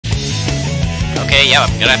Okay, yeah,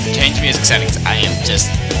 I'm gonna have to change music settings. I am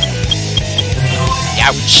just...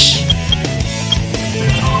 Ouch!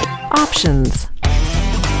 Options.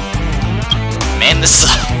 Man, this...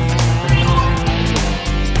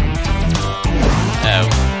 Oh.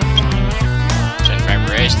 Change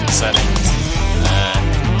vibration settings.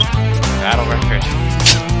 Battle record.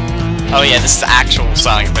 Oh yeah, this is actual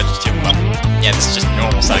Sonic Adventure 2. Well, yeah, this is just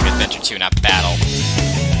normal Sonic Adventure 2, not battle.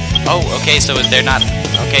 Oh, okay, so they're not...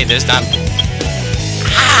 Okay, there's not...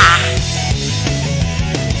 Ah!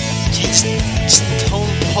 Just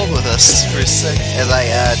hold with us for a sec as I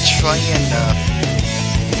try and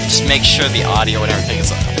just make sure the audio and everything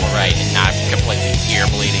is alright and not completely ear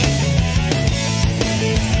bleeding.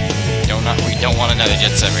 We don't want another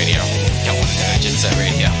Jet Set Radio. We don't want another Jet Set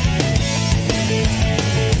Radio.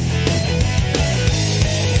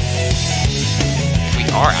 We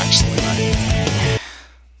are actually right.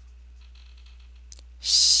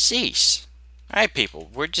 Sheesh. Alright, people,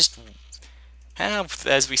 we're just...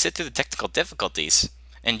 as we sit through the technical difficulties.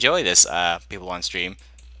 Enjoy this, people on stream.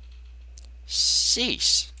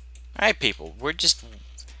 Sheesh. Alright, people, we're just...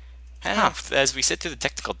 as we sit through the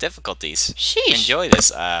technical difficulties. Sheesh. Enjoy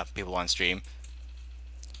this, people on stream.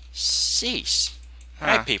 Sheesh.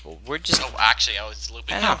 Alright, people, we're just... Oh, actually, I was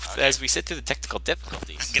looping out. As we sit through the technical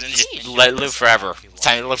difficulties. I'm gonna just let it live forever. It's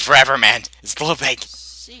time to live forever, man. It's looping.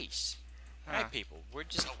 Sheesh. Alright, people, we're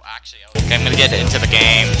just... Oh, actually, okay, I'm gonna get into the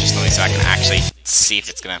game, just only so I can actually see if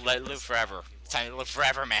it's gonna... Let it live forever. It's time to live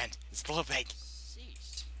forever, man. It's looping.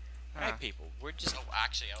 Sheesh. Alright, people, we're just... Oh,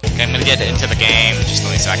 actually, okay, I'm gonna get into the game, just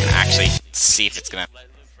only so I can actually see if it's gonna... Let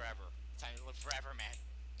it live forever. It's time to live forever, man.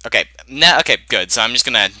 Okay, now, okay, good. So I'm just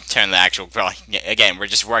gonna turn the actual... Well, again, we're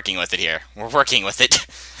just working with it here. We're working with it.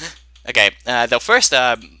 Okay, though first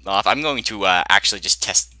off, I'm going to actually just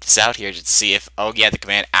test this out here to see if, oh yeah, the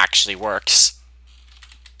command actually works.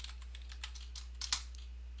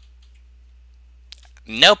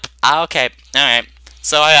 Nope. Okay, alright.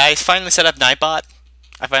 So I finally set up Nightbot.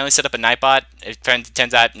 I finally set up a Nightbot. It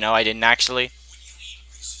turns out, no, I didn't actually.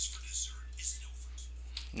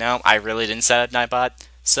 No, I really didn't set up Nightbot.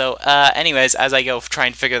 So, anyways, as I go try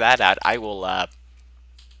and figure that out, I will,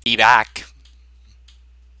 be back.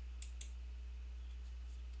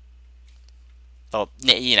 Well,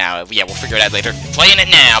 you know, yeah, we'll figure it out later. Playing it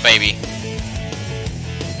now, baby!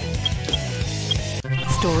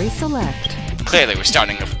 Story select. Clearly, we're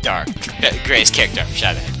starting with Dark. Gray's character.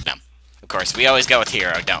 Shut it. No. Of course, we always go with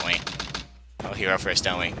Hero, don't we? Oh, Hero first,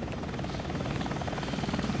 don't we?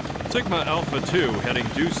 Sigma Alpha 2 heading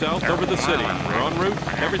due south over the city. We're en route.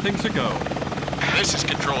 Everything's a go. This is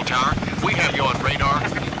Control Tower. We have you on radar.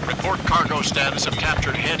 Report cargo status of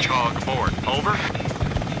captured Hedgehog aboard. Over.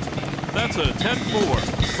 That's a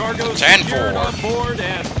 10-4. Cargo 10-4. secured on board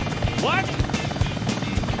and... What?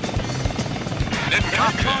 Didn't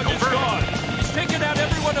copy that. Hedgehog is Over. gone. He's taken out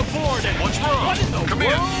everyone aboard and... What's wrong? What in the Come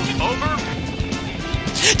world? in. Over.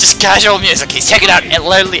 Just casual music. He's taking out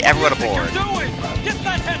literally everyone What are aboard. you doing? Get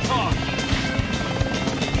that hedgehog!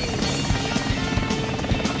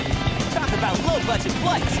 Talk about low-budget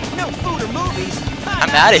flights, no food or movies. I'm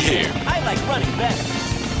out of here. I like running better.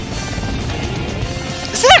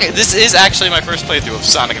 This is actually my first playthrough of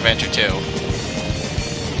Sonic Adventure 2.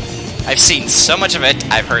 I've seen so much of it,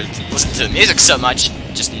 I've listened to the music so much,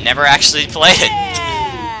 just never actually played it.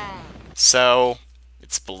 Yeah! So,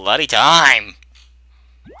 it's bloody time.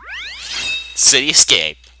 City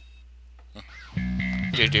Escape.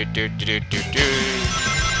 Attention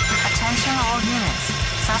all units.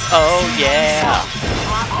 Suspect Oh yeah.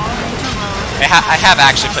 block all major roads. I have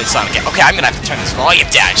actually played Sonic. Okay, I'm gonna have to turn this volume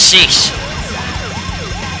down. Sheesh.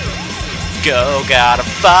 Go, gotta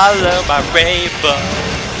follow my rainbow.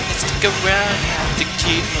 Stick around, have to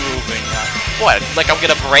keep moving on. What? Like I'm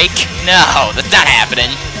gonna break? No, that's not happening.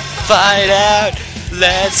 Find out.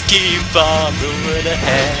 Let's keep on moving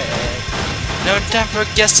ahead. No time for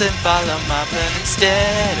guessing. Follow my plan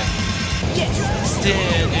instead.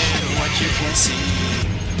 Stand in what you can see.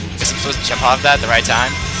 Guess I'm supposed to jump off that at the right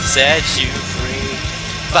time. Set you free.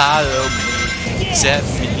 Follow me. Set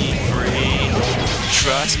me free.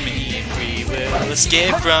 Trust me. We will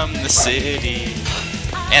escape from the city.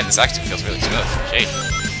 Man, this actually feels really smooth. Shade.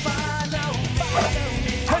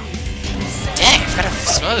 Dang, I forgot how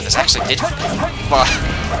smooth this actually did. Well,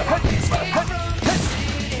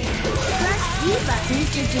 E buttons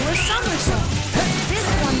to do a somersault. This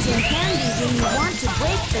comes in handy when you want to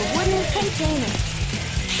break the wooden container.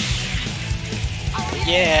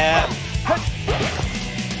 yeah.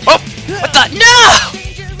 Oh! What the? No!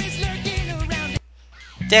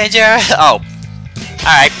 Danger! Oh.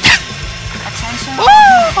 Alright. Attention Woo!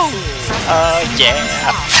 all units. Oh, yeah.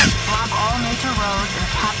 Block all major roads.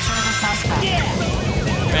 Capture the suspect.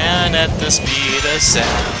 Ran at the speed of sound.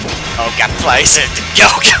 Oh, got places to go.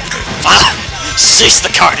 Seize the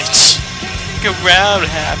carnage. Go round,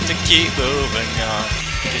 have to keep moving on.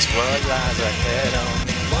 This world lies ahead,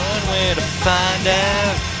 only one way to find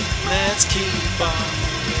out. Let's keep on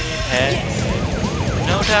moving ahead.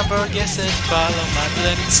 No time for guessing, follow my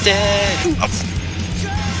blood instead.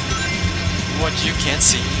 What you can't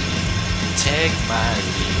see, take my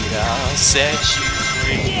lead, I'll set you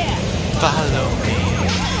free. Follow me,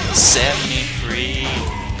 set me free.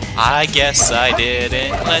 I guess I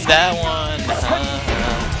didn't learn that one.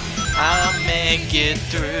 I'll make it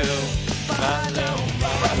through. Follow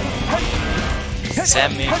me,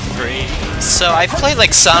 set me free. So I played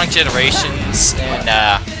like Sonic Generations and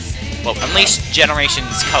well, Unleashed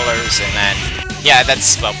Generations Colors, and then yeah,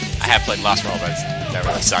 that's well, I have played Lost World, but that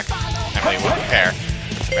really sucked. I really won't compare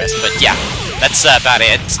with the rest, but yeah, that's about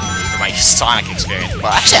it for my Sonic experience.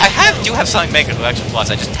 Well, actually, I do have Sonic Mega Collection Plus.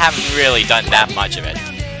 I just haven't really done that much of it.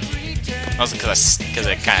 Mostly because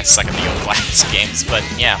I kind of suck at the old classic games, but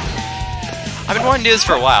yeah. I've been wanting to do this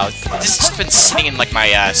for a while. This has just been sitting in like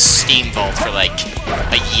my Steam vault for like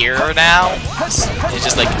a year now. It's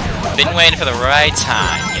just like been waiting for the right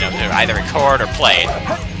time, you know, to either record or play it.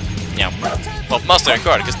 You know, well, mostly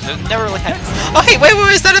record because never really had. Oh, hey, wait,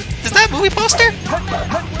 is that a movie poster?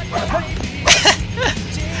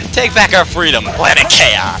 Take back our freedom, Planet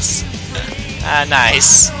Chaos. Ah,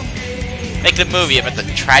 nice. Make the movie about the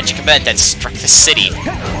tragic event that struck the city.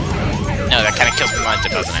 No, that kind of kills me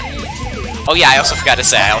momentum, doesn't it? Oh yeah, I also forgot to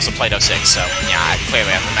say, I also played 06, so yeah, I clearly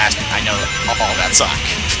have the master. I know all that Sonic.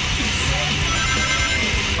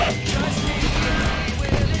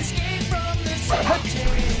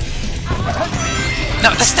 No,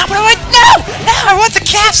 that's not what I want! No! No, I want the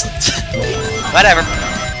cast! Whatever.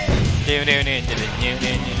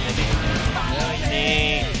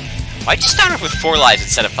 Why'd you start off with 4 lives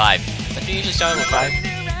instead of 5? Did you usually start with 5?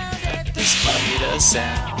 The speed of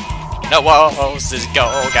sound. No, whoa, this go,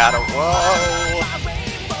 gotta whoa.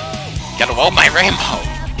 Gotta whoa my rainbow.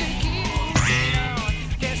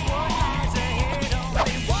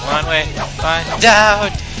 One way, find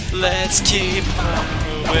out. Let's keep on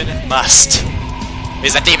moving. It must.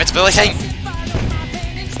 Is that the invincibility thing?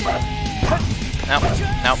 Nope,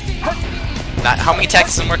 nope. Not how many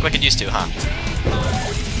attacks doesn't work like it used to, huh?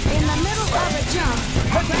 In the middle of a jump,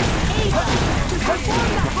 press A to perform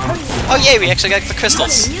the harmony. Oh yay, we actually got the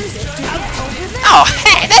crystals. Music to get over there. Oh,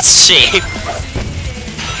 hey, that's cheap.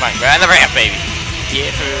 Come on, grab the ramp, baby.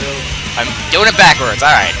 Get through. I'm doing it backwards.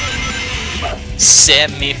 All right.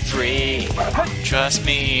 Set me free. Trust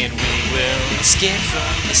me, and we will escape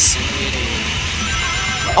from the city.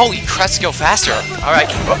 Oh, you crutch go faster. All right.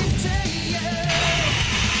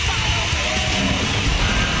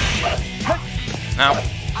 No.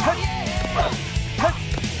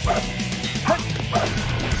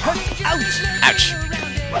 Ouch! Ouch.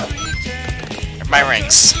 My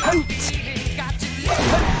rings.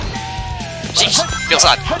 Jeez, feels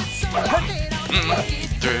odd.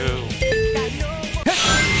 Through.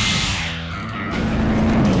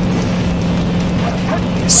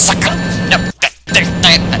 Sucker!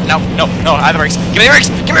 No, no, I have the rings. Give me the rings!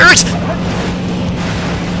 Give me the rings!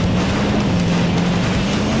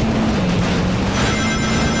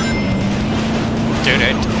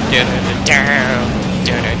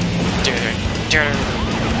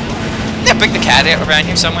 Yeah, bring the cat around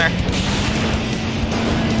here somewhere.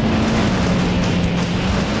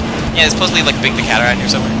 Yeah, there's supposedly like Big the Cat around here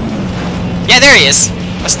somewhere. Yeah, there he is.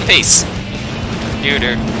 Rest in peace.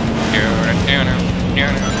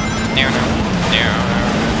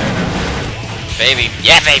 Baby,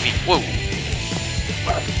 yeah, baby. Woo.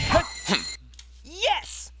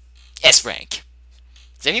 Yes. S rank.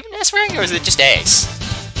 Is it even S rank or is it just Ace?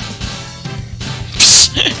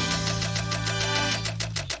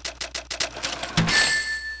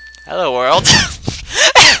 Hello, world.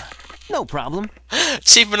 No problem.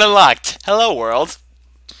 Achievement unlocked. Hello, world.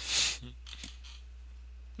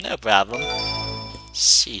 No problem.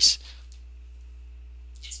 Sheesh.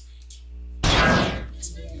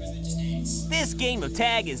 This game of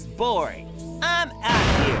tag is boring. I'm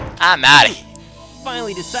out here. I'm outta here.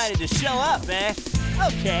 Finally decided to show up, eh?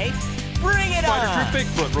 Okay, bring it Spider on. Troop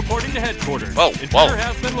Bigfoot reporting to headquarters. Whoa, Intruder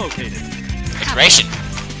has been located. Information.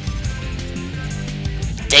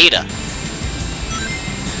 Data.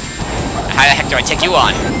 How the heck do I take you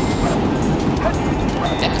on?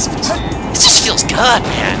 Damn, this just feels good,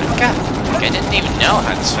 man. God, I didn't even know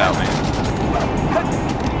how this felt, man.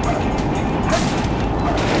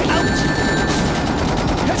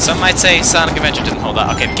 Some might say Sonic Adventure didn't hold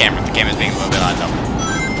up. Okay, the camera's being a little bit odd though.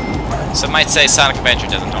 Some might say Sonic Adventure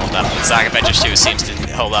doesn't hold up, but Sonic Adventure 2 seems to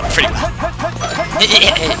hold up pretty well.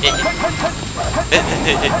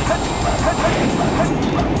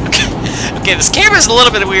 Okay, this camera's a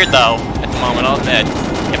little bit weird though, at the moment, I'll admit.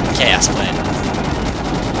 Yep, Chaos Plane.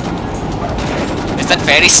 Is that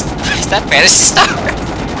Fantasy Star?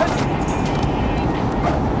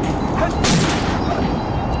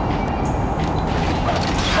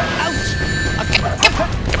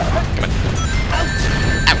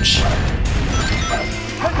 Ouch!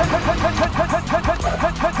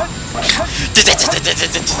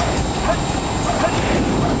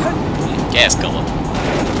 Gas color.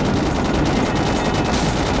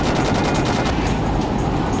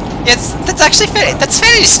 Yes, that's actually that's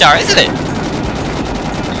Fantasy Star, isn't it?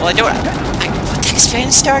 Well, I don't. What the heck is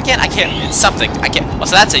Fantasy Star again? I can't. It's something. I can't. Well,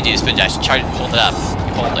 so that's how you do spin dash. You try to hold it up.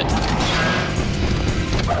 You hold it.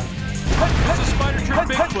 It's a spider to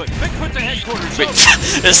Bigfoot. Bigfoot to headquarters.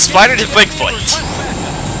 It's a spider to Bigfoot.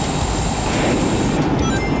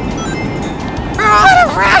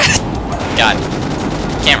 God.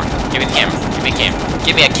 Camera. Give me the camera. Give me a camera.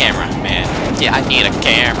 Give me a camera, man. Yeah, I need a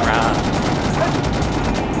camera.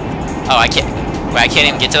 Oh, I can't. Wait, I can't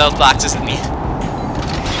even get to those boxes with me.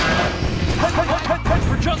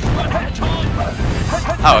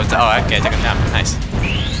 Oh, okay, I took him down. Nice.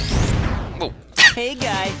 Whoa. Hey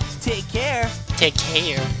guys, take care. Take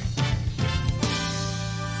care.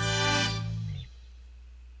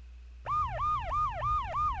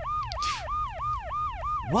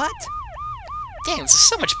 What? Damn, this is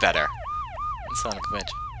so much better than Sonic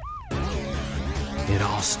Adventure. It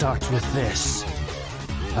all starts with this.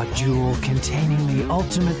 A jewel containing the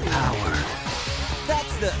ultimate power.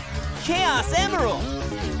 That's the Chaos Emerald!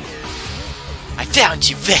 I found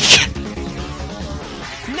you, Vic!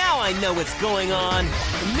 Now I know what's going on.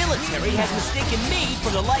 The military has mistaken me for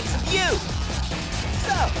the likes of you.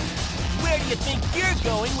 So, where do you think you're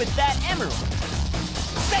going with that emerald?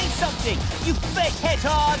 Say something, you fake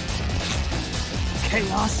hedgehog!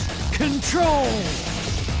 Chaos Control!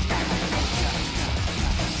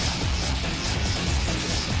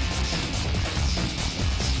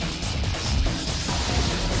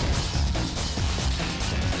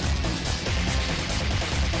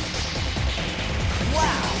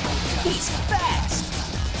 He's fast!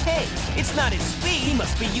 Hey, it's not his speed. He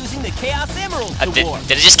must be using the Chaos Emerald to warp.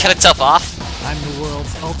 Did it just cut itself off? I'm the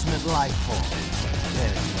world's ultimate life form.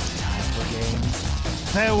 There's no time for games.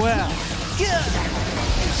 Farewell! Good!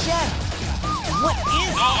 Shadow, what is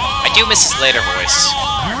it? I do miss his later voice.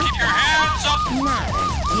 Keep your hands up!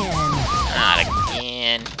 Not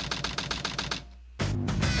again.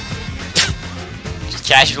 Just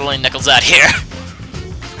casually Knuckles out here.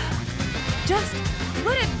 Just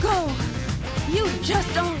let it go. You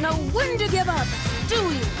just don't know when to give up, do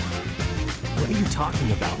you? What are you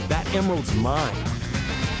talking about? That emerald's mine.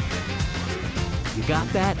 You got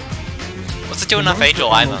that? What's it doing off Angel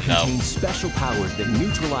Island, though? Contains special powers that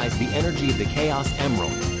neutralize the energy of the Chaos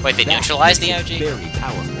Emerald. Wait, they neutralize the energy? Very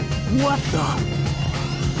powerful. What the?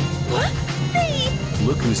 What? Thief!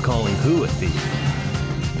 Look who's calling who a thief.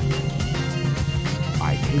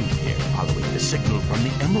 I came here following the signal from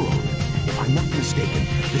the Emerald. If I'm not mistaken,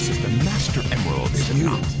 this is the Master Emerald, is it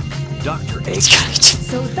not? Dr. Egg.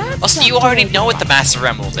 So that's also, you already know what the Master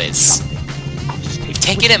Emerald is. You've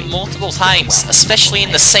taken it multiple times, especially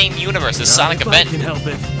in the same universe as Sonic Adventure.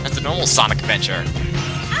 As the normal Sonic Adventure.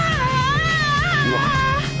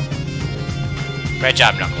 Great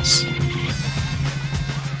job, Knuckles.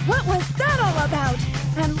 What was that all about?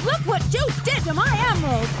 And look what you did to my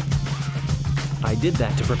emerald! I did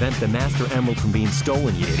that to prevent the Master Emerald from being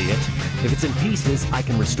stolen, you idiot. If it's in pieces, I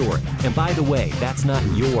can restore it. And by the way, that's not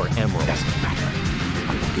your emerald. Doesn't matter.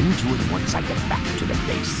 I'll look into it once I get back to the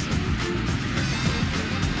base.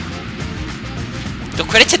 So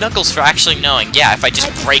credit to Knuckles for actually knowing, yeah, if I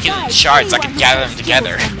just break it in shards, I can gather them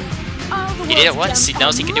together. He did it once, he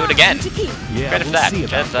knows he can do it again. Yeah, Credit for that,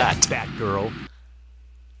 credit for that. Fat girl.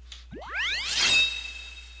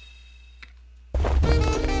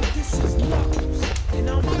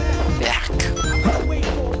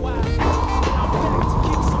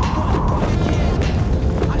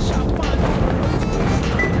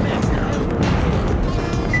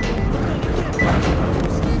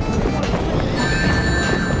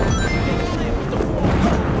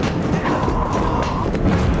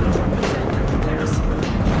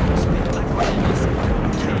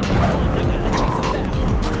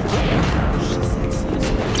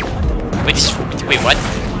 Wait, what?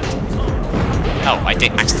 Oh, I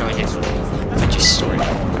did accidentally hit. I just stored.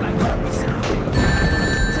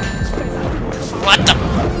 What the?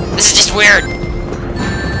 This is just weird.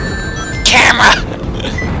 Camera.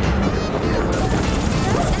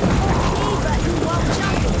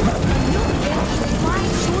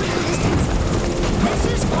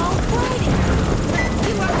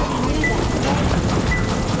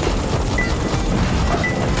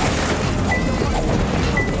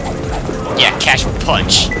 Yeah, casual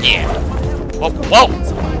punch. Yeah. Whoa, whoa!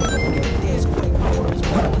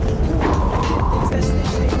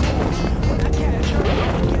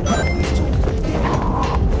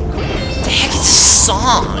 The heck is this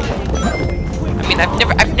song? I mean,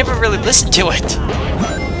 I've never really listened to it.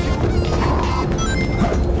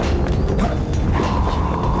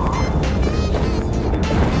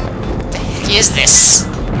 What the heck is this?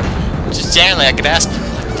 Just generally, I could ask,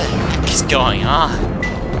 what the heck is going on?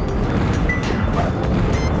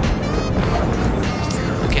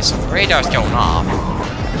 Okay, so the radar's going off.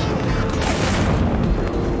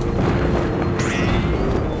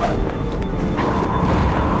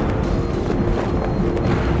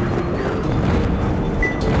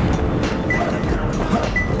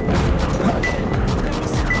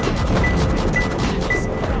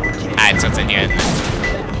 Alright, so it's in here, isn't it?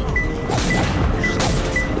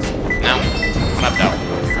 No? What's up, though?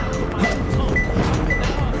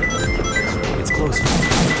 It's close.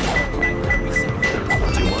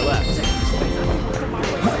 2 more left.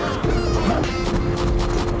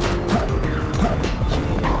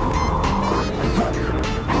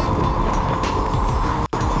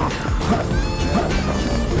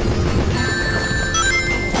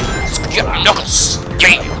 Get my knuckles!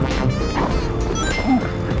 Yeah!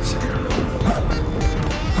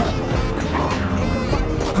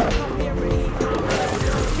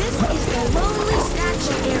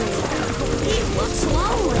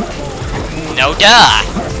 No duh!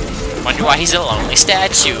 Wonder why he's a lonely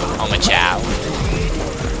statue, Omachow.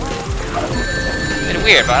 Bit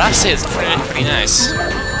weird, but I say it's pretty nice.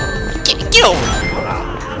 Get over!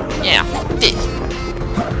 Yeah,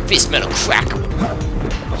 this metal cracker.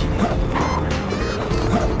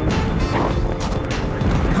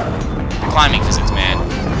 Climbing physics, man.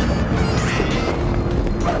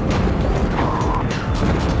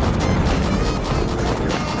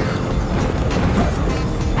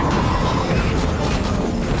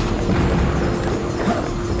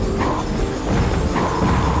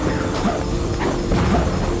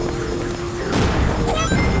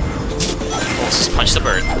 Punch the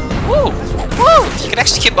bird. Woo! Woo! You can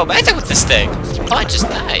actually keep momentum with this thing. Punch is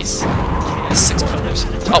nice. Yeah, 6 pillars.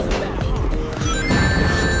 Oh!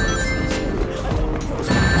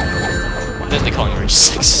 What are they calling Ridge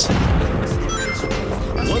 6? Give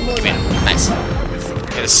me it. Nice.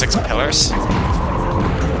 Okay, there's 6 pillars.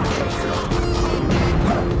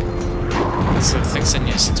 So the thing's in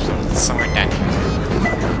here, 6 pillars. It's somewhere down here.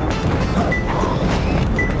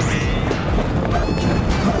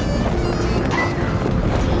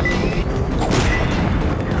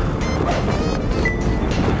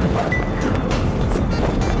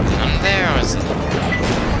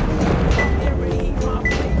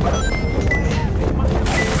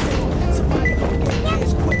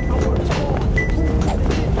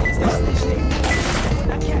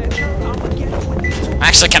 I'm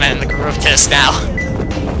actually kind of in the groove to this now.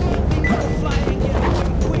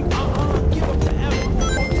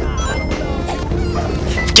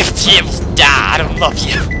 Give it to him, die, I don't love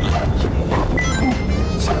you.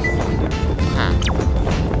 Huh.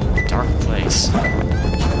 Dark place.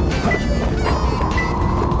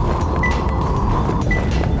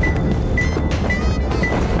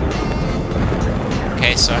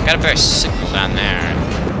 Okay, so I got a better signal down there.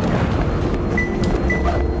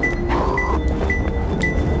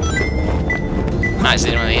 Is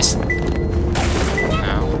it one of these?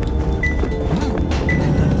 No.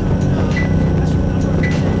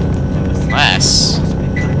 Less.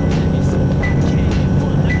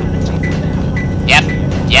 Yep.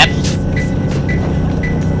 Yep.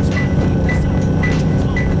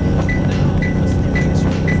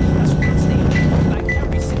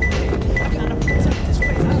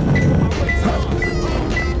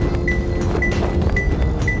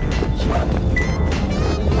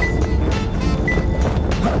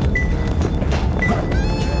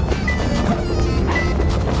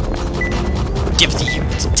 Give to you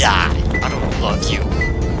to die. I don't love you.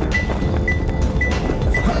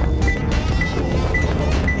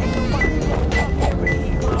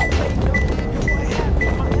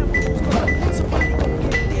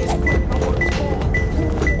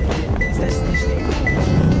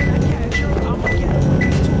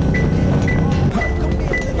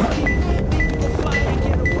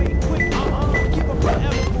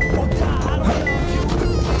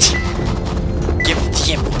 Give to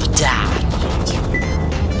him to die.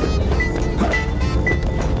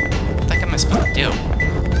 What am I supposed to do?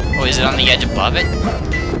 Oh, is it on the edge above it?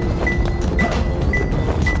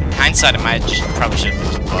 Hindsight, I might probably should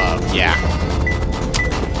have looked above. Yeah.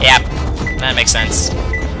 Yep. That makes sense.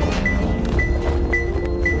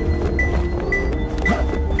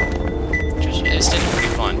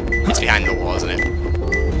 behind the wall, isn't it?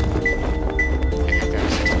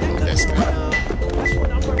 This thing.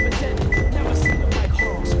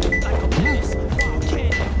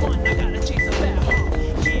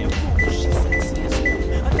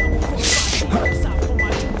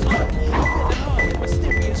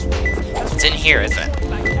 It's in here, isn't it?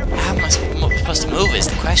 How am I supposed to move is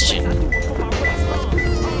the question.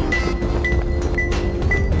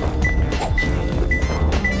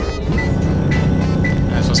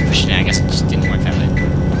 I was supposed to push it in, I guess it just didn't work that way.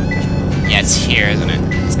 Yeah, it's here, isn't it?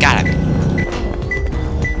 It's gotta be.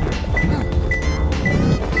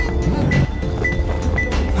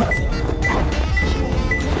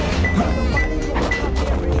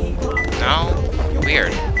 No?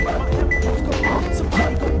 Weird.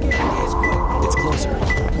 It's closer.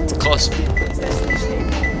 It's close.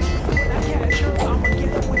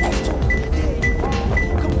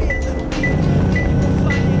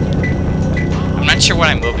 I'm not sure what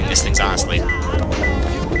I'm moving these things, honestly.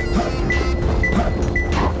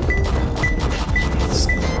 It's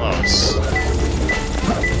close.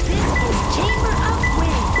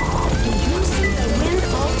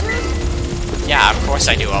 Yeah, of course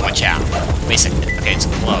I do. Oh, watch out. Basically, okay, it's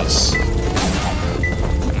close. No.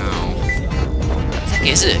 What the heck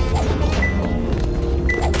is it?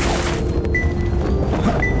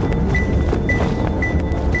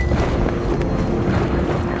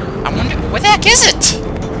 I wonder, what the heck is it?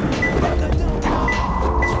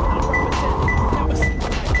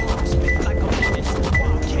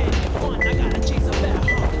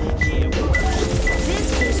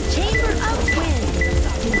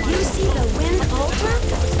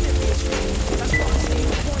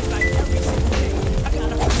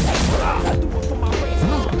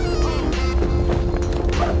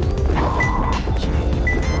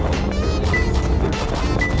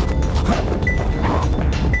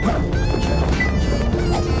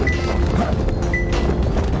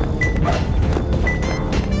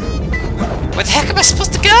 Where the heck am I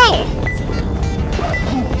supposed to go?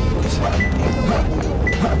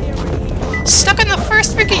 Stuck on the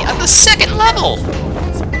first freaking, on the second level.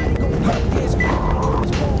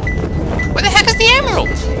 Where the heck is the emerald?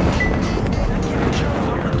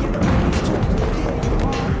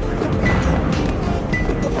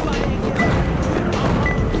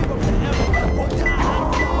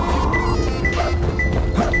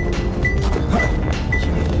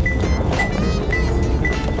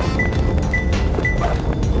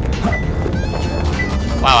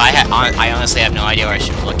 Wow, I honestly have no idea where I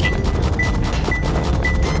should be looking.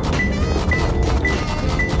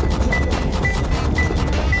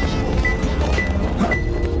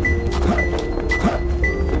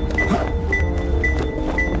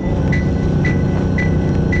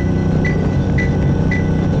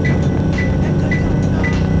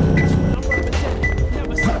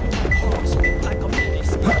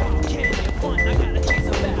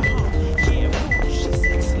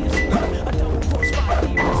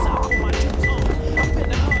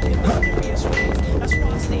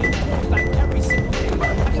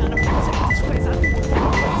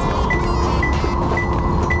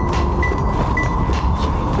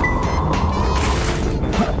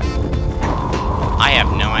 I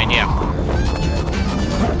have no idea.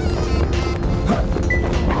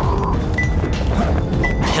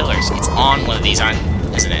 Oh, pillars. It's on one of these,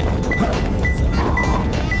 isn't it?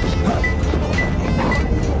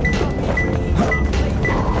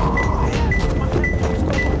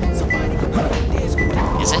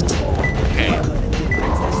 Is it? Okay.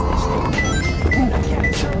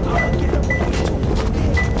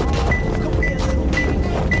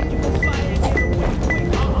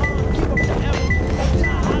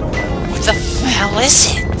 What the hell is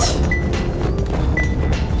it?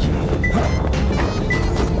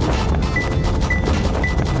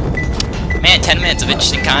 Man, 10 minutes of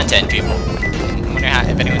interesting content, people. I wonder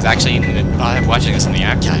if anyone's actually watching this in the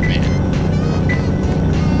archive, man.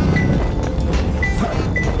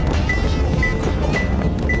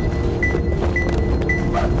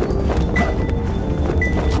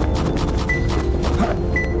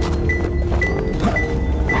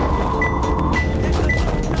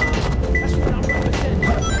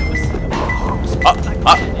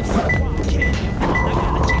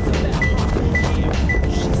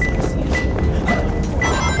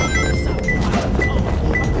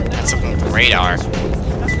 That's a radar.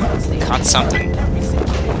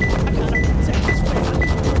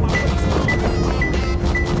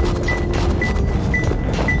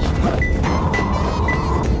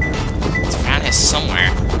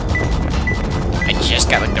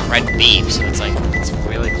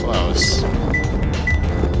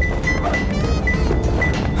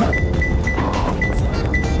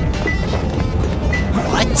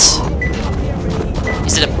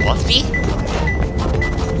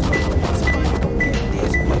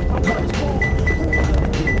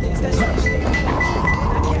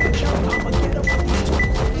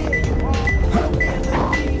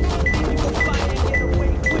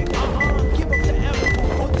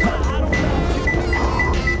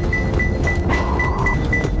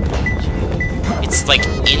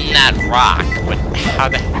 rock, but how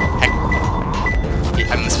the heck...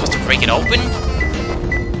 I'm supposed to break it open?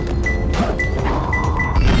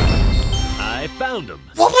 I found him.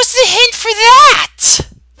 What was the hint for that?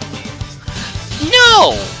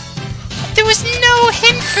 No! There was no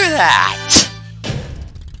hint for that!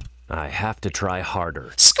 I have to try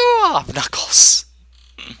harder. Screw off, Knuckles.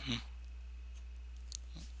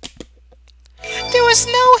 There was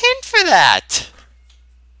no hint for that!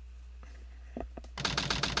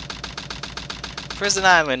 Prison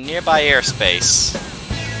Island, nearby airspace.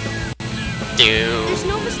 There's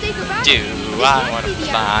no mistake about it. This I must wanna be the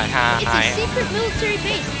fly island. high. It's a secret military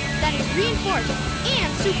base that is reinforced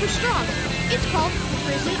and super strong. It's called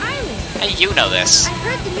Prison Island. How do you know this? I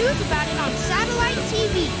heard the news about it on satellite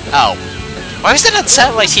TV. Oh. Why was that on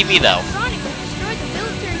satellite TV, though? Sonic will destroy the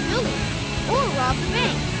military building or rob the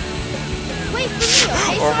bank. Wait for me,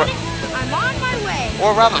 okay, Sonic? I'm on my way.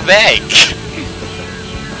 Or rob a bank.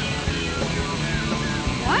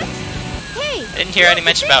 What? Hey! I didn't hear any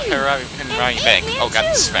mention about him robbing a bank. Oh god,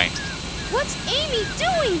 this is ranked. What's Amy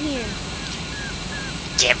doing here?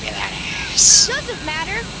 Give me that ass. Doesn't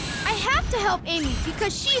matter. I have to help Amy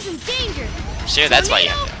because she's in danger. Sure, that's why you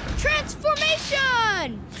have to.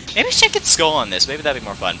 Transformation! Maybe we should get Skull on this. Maybe that'd be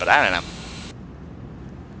more fun, but I don't know.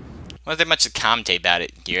 Wasn't there much to commentate about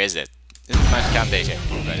it here, is it? Isn't much commentation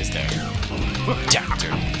about it, is there?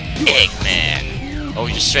 Dr. Eggman. Oh,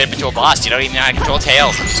 you're straight up into a boss. You don't even know how to control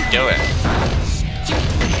Tails. Just do it.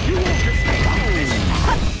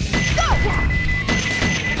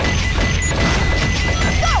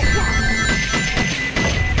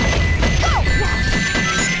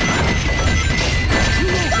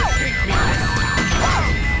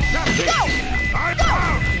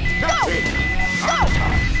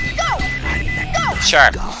 Sure.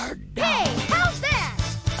 Hey, how's that?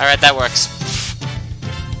 Alright, that works.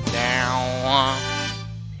 Now.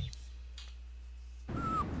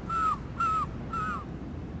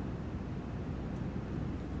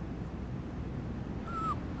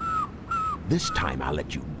 This time I'll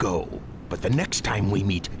let you go, but the next time we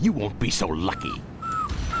meet, you won't be so lucky.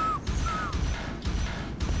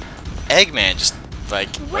 Eggman just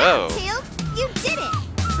like, Wow, whoa. Tails, you did it!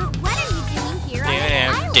 But what are you doing here on the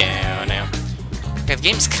island? Down. Okay, the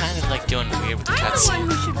game's kind of like doing weird with the I'm the one cutscene.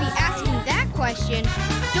 who should be asking that question.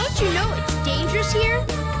 Don't you know it's dangerous here?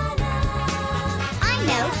 I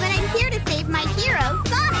know, but I'm here to save my hero,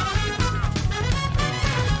 Sonic.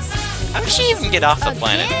 How did she even get off the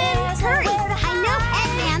planet? Hurry! I know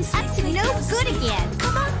Eggman's up to no good again.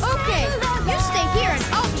 Okay, you stay here and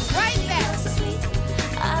I'll be right back.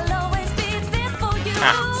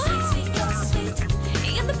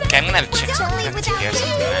 Okay, I'm gonna have to check something out here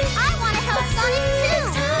sometime. I want to help Sonic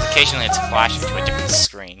too. Occasionally it's flashing to a different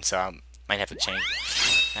screen, so I might have to change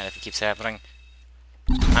that if it keeps happening.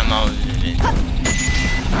 I'm all...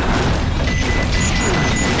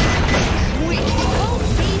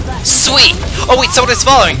 Sweet! Oh wait, someone is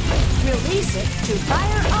following! Release it to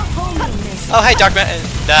fire a homing missile. Oh hey,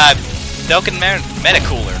 Dokkan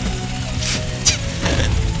Metacooler.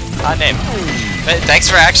 Odd name. But thanks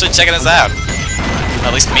for actually checking us out. Well,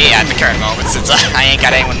 at least me at the current moment, since I ain't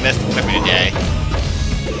got anyone with me today.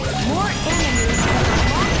 More enemies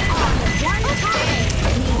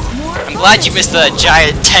I'm glad you missed the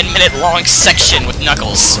giant 10-minute long section with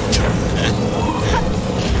Knuckles.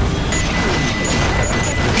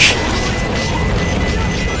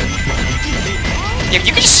 Yeah,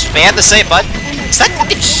 you can just spam the same button. Is that like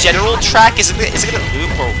the general track? Is it gonna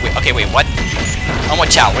loop or wait? Okay, wait, what? Oh,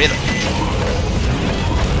 watch out! What are the...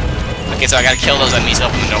 Okay, so I gotta kill those enemies,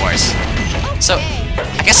 open the doors. So,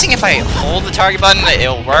 I'm guessing if I hold the target button,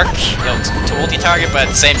 it'll work. It'll hold the target, but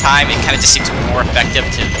at the same time, it kind of just seems more effective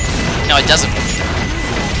to... No, it doesn't.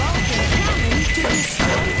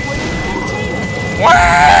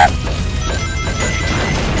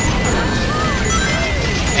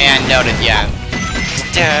 And noted, yeah.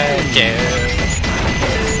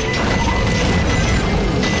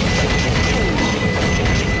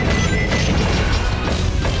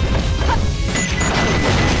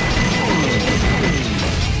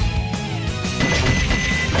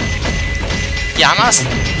 Yeah, I'm honest.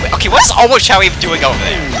 Okay, what is Almost Chow even doing over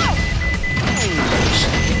there?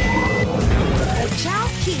 The Chow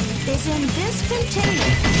key is in this container.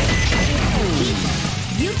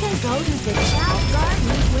 You can go to the Chow Garden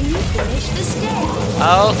when you finish the stage.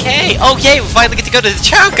 Okay, okay, we finally get to go to the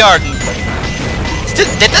Chow Garden.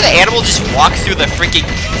 Did that animal just walk through the freaking...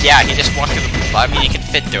 Yeah, he just walked through the... I mean, he can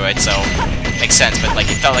fit through it, so... Makes sense, but, like,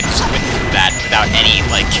 it felt like he just went through that without any,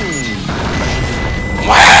 like...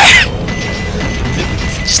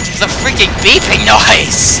 Just the freaking beeping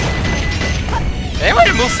noise! Did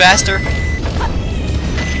anyone move faster?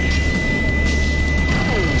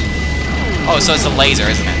 Oh, so it's a laser,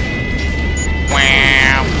 isn't it?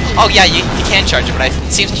 Wow. Oh yeah, you can charge it, but it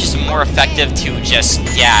seems just more effective to just,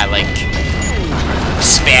 yeah, like,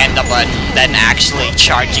 spam the button than actually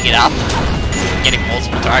charging it up. Getting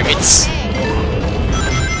multiple targets.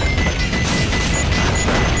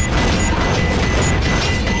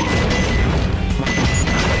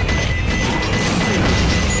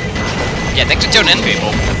 Yeah, thanks for tuning in, people.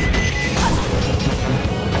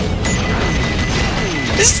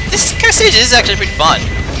 This kind of stage is actually pretty fun.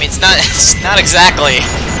 I mean, it's not exactly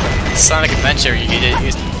Sonic Adventure. You can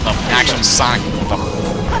use actual Sonic level,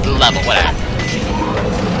 whatever.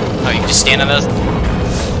 Oh, you can just stand on those.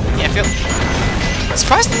 Yeah, I feel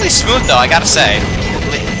surprisingly smooth though. I gotta say,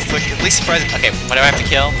 at least surprising. Okay, what do I have to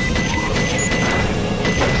kill?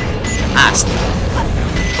 Ah,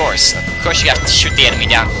 of course, you have to shoot the enemy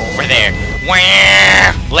down over there.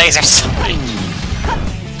 Wah! Lasers.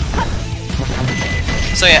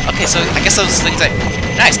 So yeah, okay, so I guess those things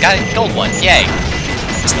nice, got a gold one, yay.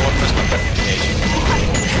 It's the one first one presentation.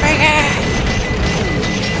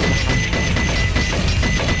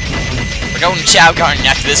 We're going to Chow Garden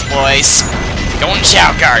after this, boys. Going to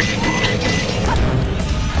Chow Garden.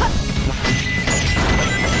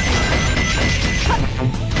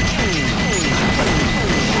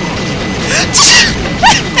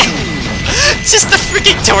 Just the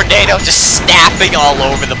freaking tornado just snapping all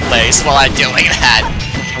over the place while I'm doing that.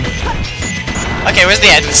 Okay, where's the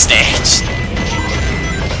end of the stage?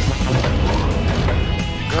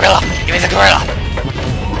 Gorilla! Give me the gorilla!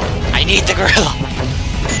 I need the gorilla!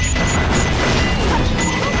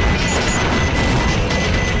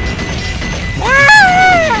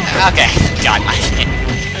 Okay, God,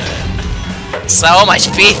 so much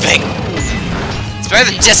beeping! It's better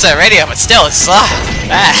than just a radio, but still, it's so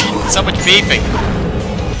much beeping.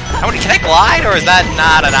 Can I glide, or is that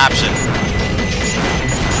not an option?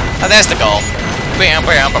 Oh, there's the goal. Bam,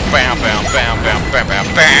 bam, bam, bam, bam, bam, bam, bam,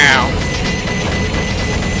 bam.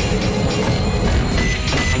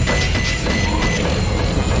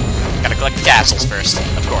 Gotta collect the capsules first,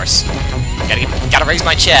 of course. Gotta raise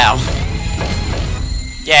my chow.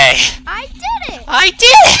 Yay! I did it! I did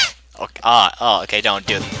it! Okay, okay, don't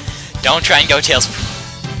do it. Don't try and go Tails.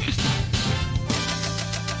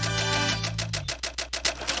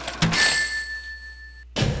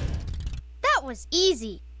 That was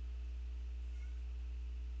easy.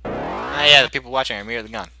 Ah, yeah, the people watching are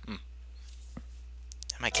immediately gone.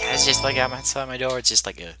 My cat's just like outside my door. It's just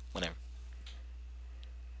like whatever.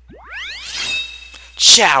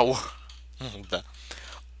 Chow! The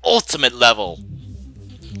ultimate level.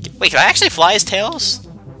 Wait, can I actually fly his tails?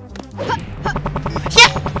 Yeah!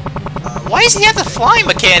 Why does he have the flying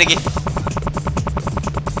mechanic?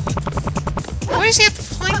 Why does he have the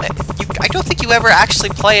flying I don't think you ever actually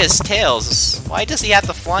play as Tails. Why does he have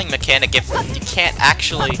the flying mechanic if you can't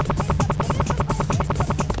actually...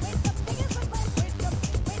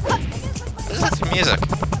 What is that for music?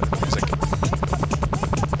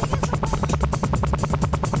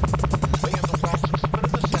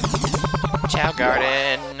 Chow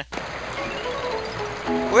Garden!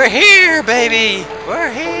 We're here, baby!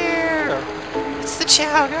 We're here! It's the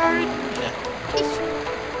Chow Garden!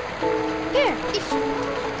 Here.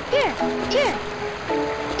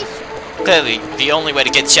 Clearly, the only way to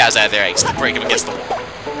get Chows out of their eggs is to break them against the wall.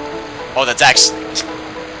 Oh, that's actually...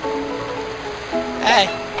 Hey!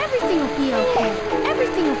 Everything will be okay.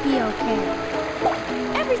 Everything will be okay.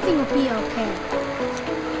 Everything will be okay.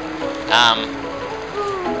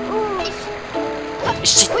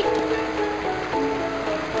 Shit.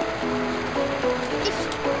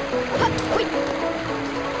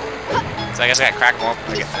 So I guess I gotta crack more. I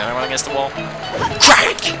get another one against the wall.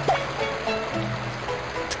 Crack!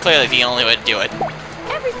 Clearly the only way to do it.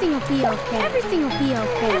 Everything will be okay. Everything will be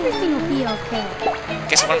okay. Everything will be okay.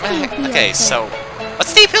 Guess what? Okay, so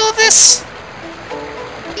what's the appeal of this?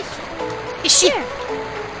 Shit.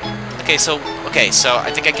 Okay, so I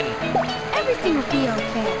think I can. Everything will be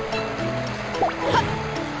okay.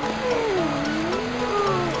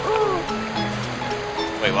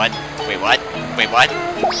 Wait, what? Wait, what? Wait, what?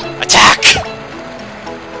 Attack!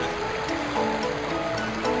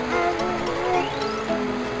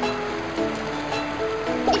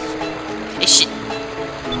 Shit.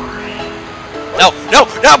 No! No!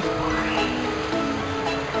 No!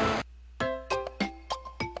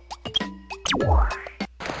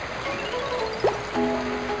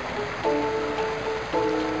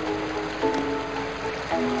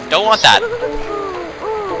 Don't want that.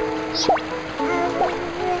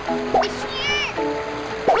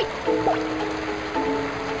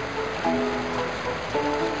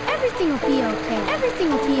 be okay. Everything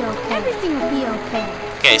will be okay. Everything will be okay.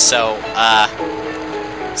 Okay, so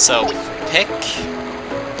pick,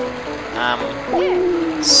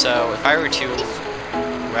 so if I were to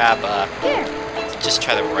grab, just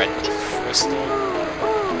try the red crystal.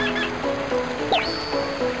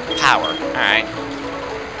 Power, alright.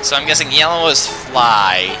 So I'm guessing yellow is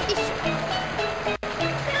fly.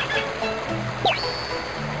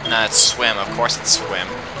 No, it's swim, of course it's swim.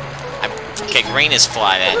 Okay, green is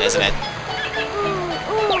fly then, isn't it?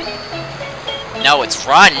 No, it's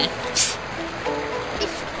run!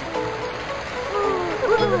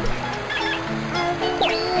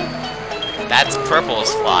 That's purple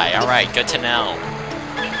is fly, alright, good to know.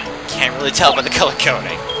 Can't really tell by the color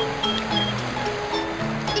coding.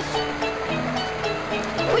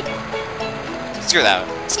 Screw that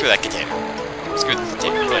container. Screw the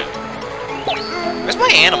container, too. Where's my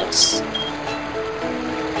animals?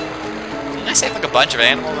 Didn't I save like a bunch of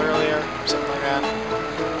animals earlier? Or something like that?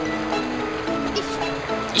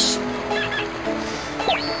 Eesh.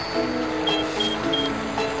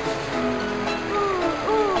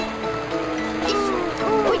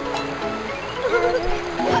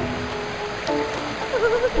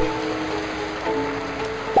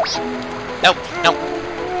 Nope, nope.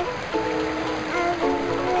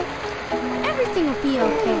 Everything will be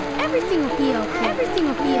okay. Everything will be okay. Everything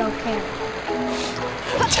will be okay.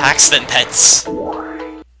 Tax them pets.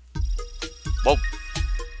 Whoa.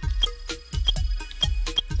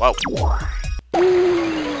 Whoa.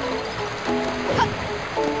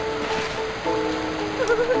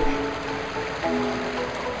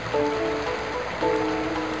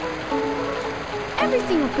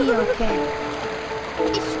 Everything will be okay.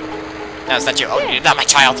 No, is that you? Oh, you're not my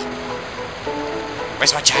child.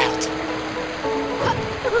 Where's my child?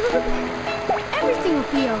 Everything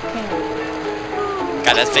will be okay.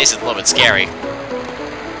 God, that face is a little bit scary.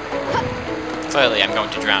 Clearly, I'm going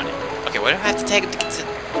to drown it. Okay, what do I have to take?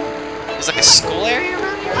 There's like a school area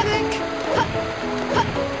around here, I think?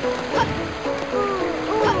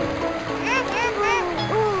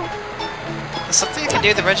 There's something I can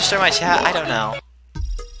do to register my chat? I don't know.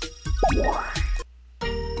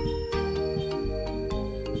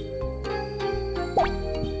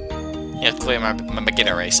 Yeah, clear my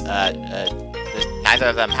beginner race. Neither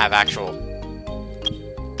of them have actual...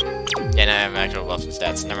 Yeah, neither of them have actual weapon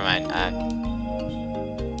stats. Never mind.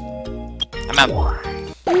 I'm out. Well,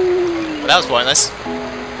 that was pointless.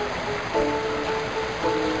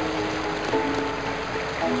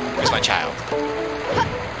 Where's my child?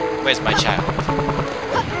 Where's my child?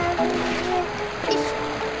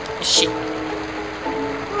 Is she...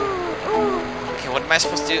 Okay, what am I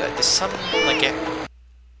supposed to do? There's some, like, it...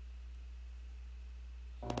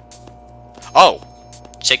 Oh!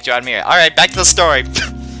 Shake you out of me. Alright, back to the story.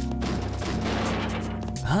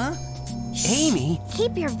 Huh? Amy?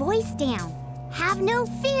 Keep your voice down. Have no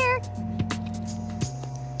fear.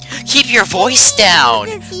 Keep your voice down!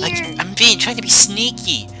 Like, I'm trying to be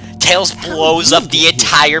sneaky. Tails blows up the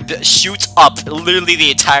entire, shoots up literally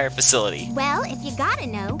the entire facility. Well, if you gotta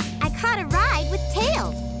know, I caught a ride with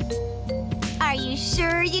Tails. Are you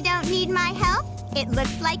sure you don't need my help? It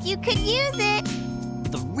looks like you could use it.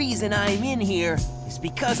 The reason I'm in here is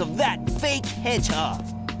because of that fake hedgehog.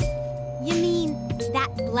 You mean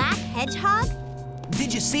that black hedgehog?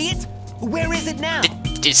 Did you see it? Where is it now?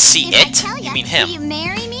 Did see it? You mean him? Will you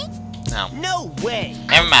marry me? No. No way.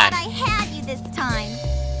 Never mind. I had you this time.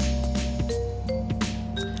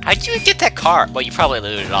 How'd you get that car? Well, you probably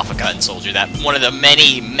looted it off a gun soldier that one of the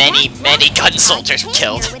many gun soldiers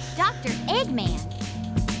killed. With Dr. Eggman.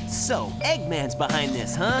 So, Eggman's behind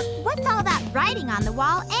this, huh? What's all that writing on the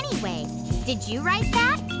wall anyway? Did you write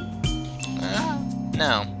that?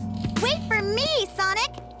 No. Wait for me,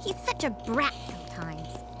 Sonic! He's such a brat sometimes.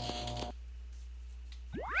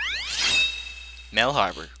 Mel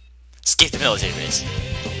Harbor. Escape the military base.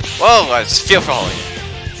 Whoa, I just feel falling.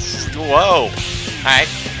 Whoa. Alright.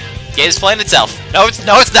 The game is playing itself. No, it's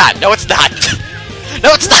not. No, it's not.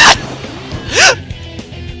 No, it's not.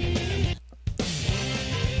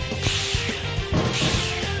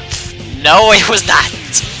 No, it was not.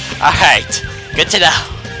 Alright. Good to know.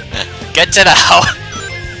 Good to know.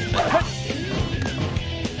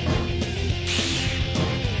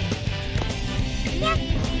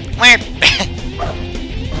 Weird.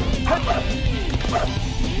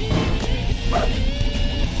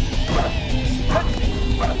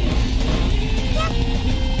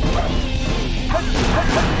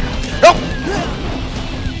 Nope.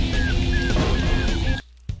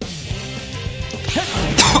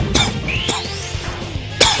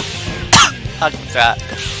 Hug that.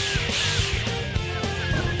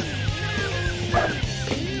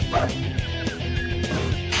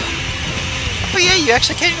 Oh yeah, you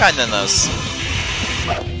actually can run in those.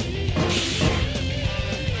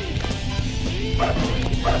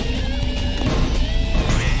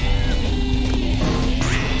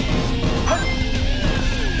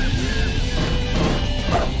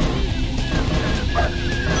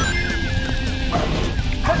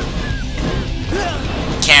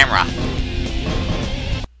 Camera.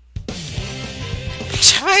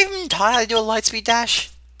 Have I even taught how to do a lightspeed dash?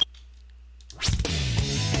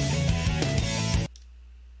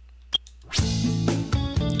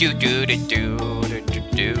 Do do do do do do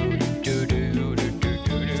do do do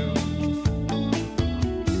do do.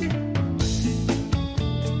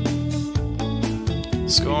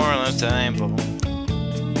 Score left time bubble.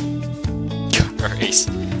 Race.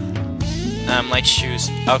 Light shoes.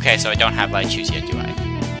 Okay, so I don't have light shoes yet, do I?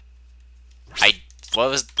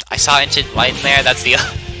 I saw into light in there. That's the.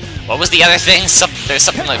 What was the other thing? There's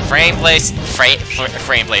something like frame place. Frame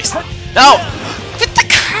place. No. What the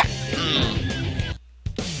crap?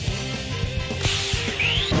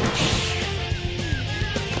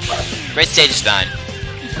 Great stage is done.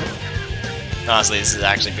 Honestly, this is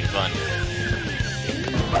actually pretty fun.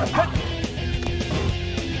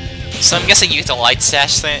 So I'm guessing you get the light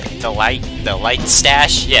stash thing. The light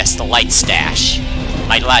stash. Yes, the light stash.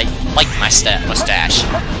 I like my mustache.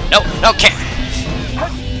 No, can't.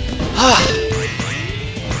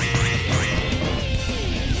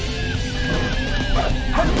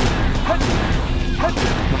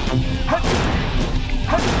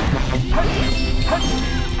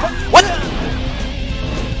 What?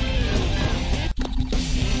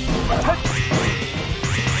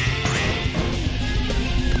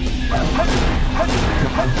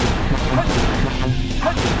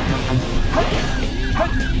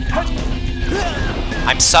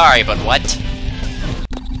 I'm sorry, but what?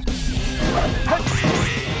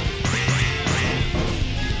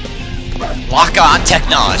 Lock on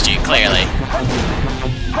technology, clearly.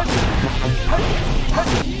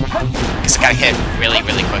 Guess I gotta hit really,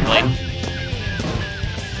 really quickly.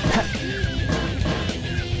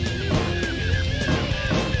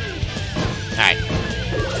 Alright.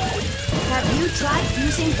 Have you tried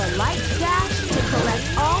using the light dash to collect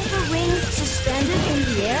all the rings suspended in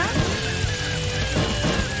the air?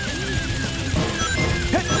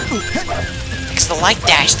 It's the light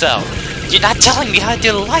dash, though. You're not telling me how to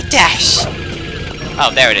do the light dash.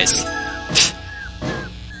 Oh, there it is.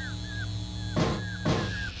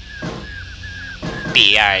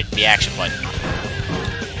 B, alright, the action button.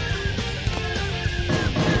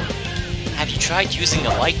 Have you tried using the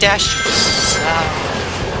light dash?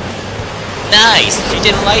 Nice! You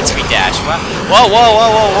did a light speed dash. Whoa,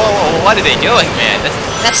 whoa, what are they doing, man?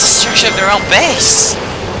 That's destruction of their own base!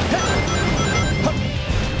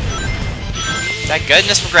 Thank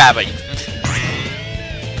goodness for grabbing.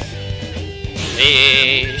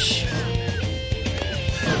 Ish.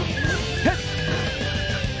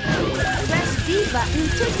 Press D button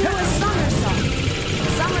to do a somersault.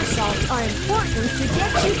 Somersaults are important to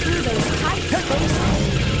get you through those tight spaces.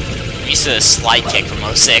 I'm used to the slide kick from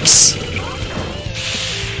 06.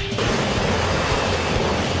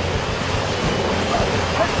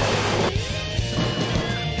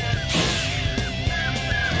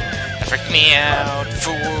 Freak me out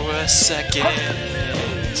for a second.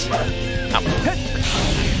 Ow.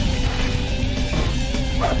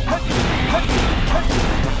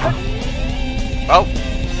 Oh.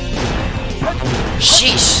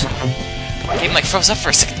 Sheesh. Game like froze up for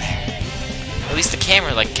a second there. At least the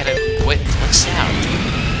camera like kind of glitched out.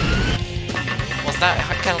 Well, it's not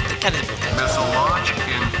kind of Missile launch in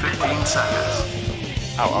 15 seconds.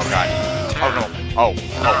 Oh god. 10, Oh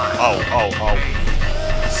no. Oh.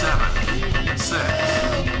 7, 6,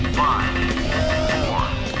 5, 4,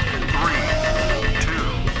 3, 2,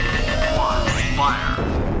 1, fire.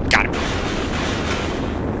 Got him.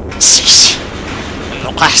 Sheesh. In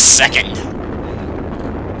the last second.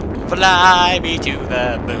 Fly me to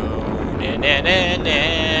the moon.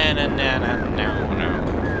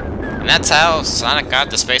 And that's how Sonic got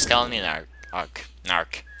the space colony narc.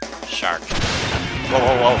 Shark.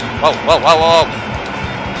 Whoa.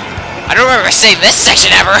 I don't remember seeing this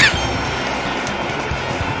section ever!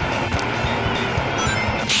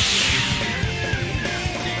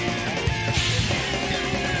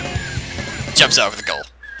 Jumps over the goal.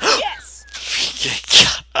 Yes!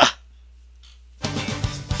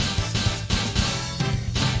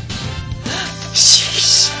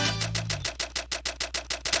 Jeez.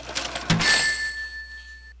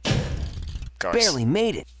 Barely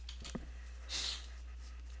made it.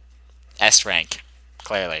 S rank.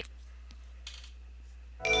 Clearly.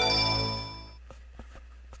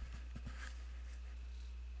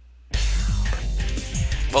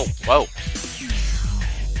 Whoa, whoa.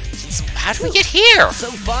 How did we get here?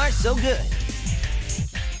 So far, so good.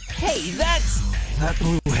 Hey, that's... That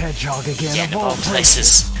blue hedgehog again. Yeah, of all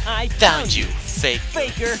places. I Found you, fake.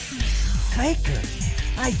 Faker. Faker?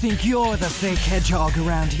 I think you're the fake hedgehog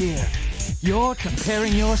around here. You're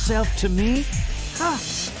comparing yourself to me? Huh.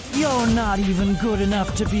 You're not even good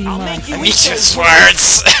enough to be my make you I need his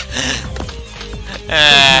words.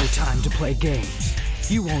 There's no time to play games.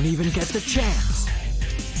 You won't even get the chance.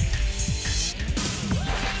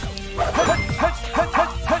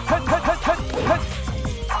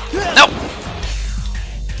 No.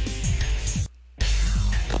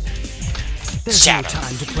 There's no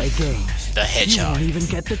time to play games. The hedgehog. You won't even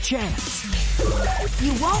get the chance.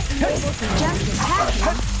 You won't be able to just attack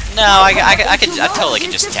him. No, I totally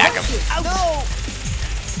can just attack him. No!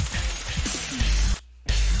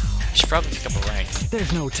 Should probably pick up a rank.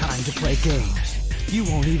 There's no time to play games. You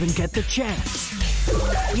won't even get the chance.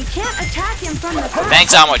 You can't attack him from the front.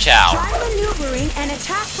 Thanks, Amo Chow. Try maneuvering and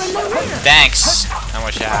attack from the rear. Thanks,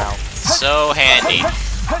 Amo Chow. So handy.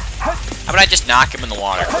 How about I just knock him in the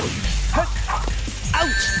water?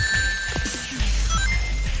 Ouch!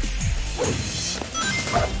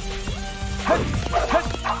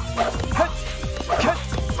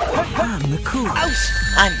 I'm the coolest.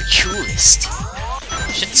 I'm the coolest.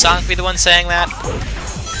 Shouldn't Sonic be the one saying that?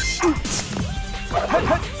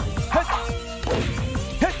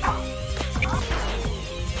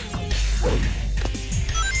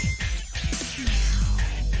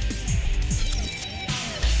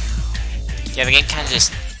 Yeah, the game kind of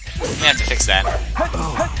just... We have to fix that.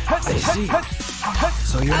 Oh, I see.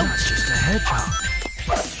 So you're not just a hedgehog.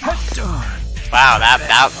 Darn. Wow,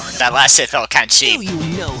 that last hit felt kind of cheap. Do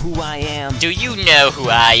you know who I am? Do you know who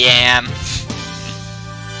I am?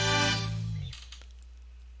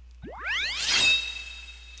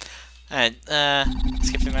 Alright,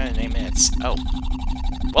 skip through my 8 minutes. Oh.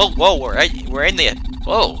 Whoa, we're in the...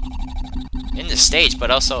 Whoa. In the stage,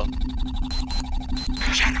 but also...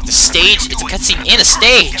 The stage, it's a cutscene in a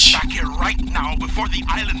stage! Get back here right now before the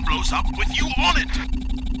island blows up with you on it!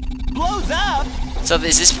 Blows up? So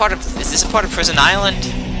is this a part of Prison Island?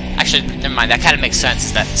 Actually, never mind, that kind of makes sense,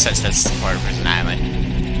 since that's part of Prison Island.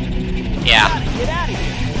 Yeah. Get out of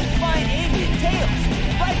here! Find Amy and Tails!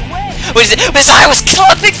 Right away! What is it? His eye was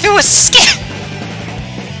clipping through his skin!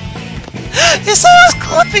 His eye was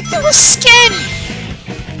clipping through his skin!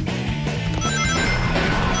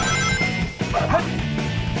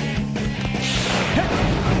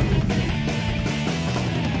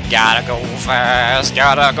 Gotta go fast,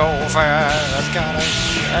 gotta go fast, gotta go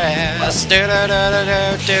fast. Do do do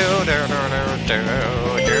do do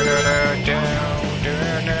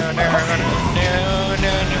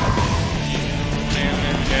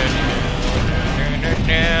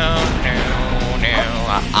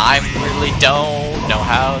I really don't know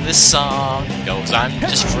how this song goes. I'm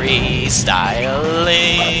just freestyling.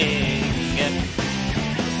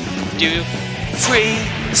 Do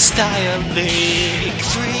freestyling,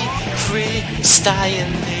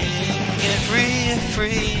 freestyling,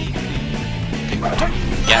 free.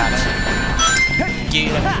 Gotta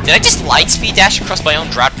get up. Did I just lightspeed dash across my own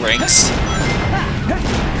drop rings?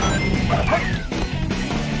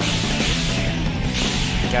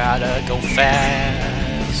 Gotta go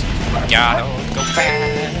fast. Gotta go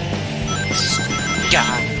fast.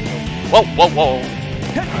 Gotta go. Whoa.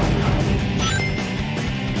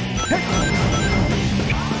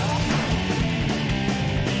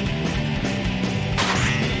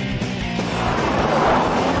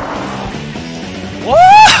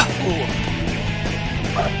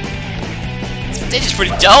 This stage is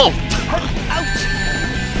pretty dope.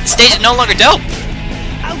 This stage is no longer dope.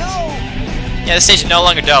 Yeah, this stage is no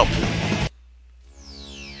longer dope.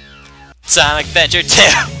 Sonic Adventure 2.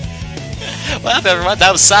 Well, everyone,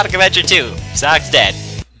 that was Sonic Adventure 2. Sonic's dead.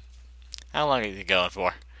 How long is it going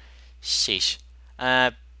for? Sheesh.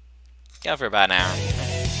 Go for about an hour.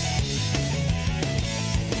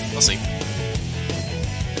 We'll see.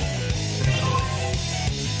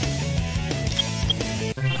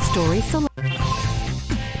 Story select.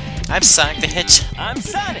 I'm Sonic the Hedgehog. I'm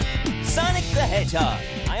Sonic! Sonic the Hedgehog.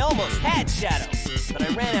 I almost had Shadow, but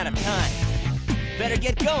I ran out of time. Better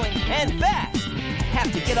get going, and fast!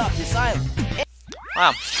 Have to get off this island.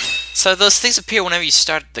 Wow. So those things appear whenever you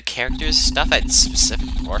start the character's stuff at specific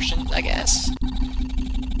portions, I guess?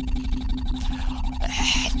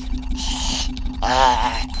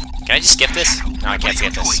 Can I just skip this? No, I can't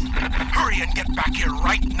skip this. Hurry and get back here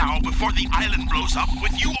right now before the island blows up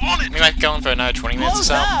with you on it! We might go in for another 20 minutes or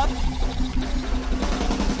so.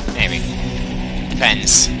 Maybe.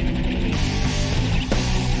 Depends.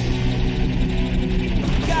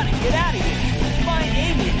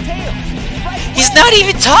 He's not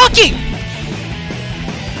even talking!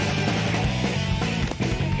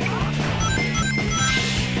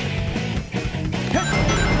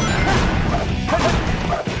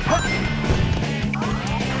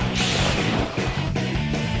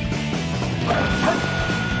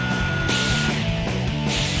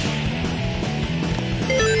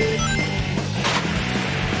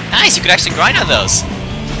 Nice, you could actually grind on those.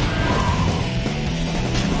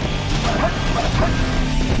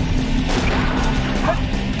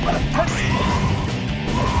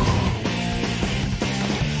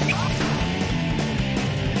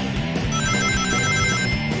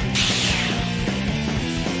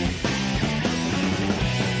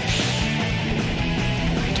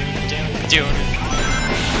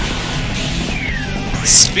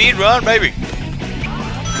 Speed run, baby.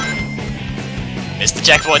 It's the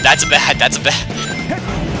checkpoint. That's a bad.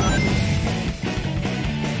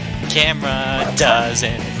 Camera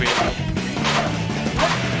doesn't really.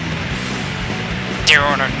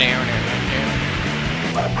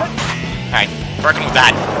 Alright, working with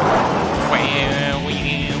that.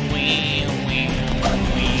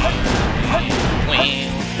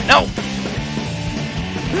 No!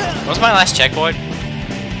 What was my last checkpoint?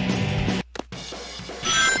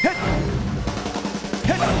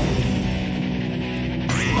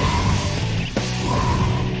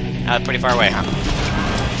 Pretty far away, huh?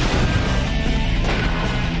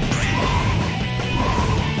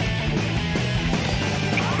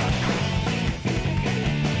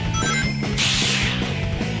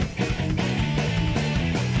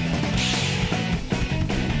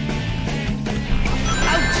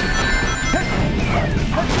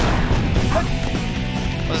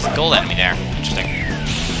 Well, there's a gold enemy there. Interesting.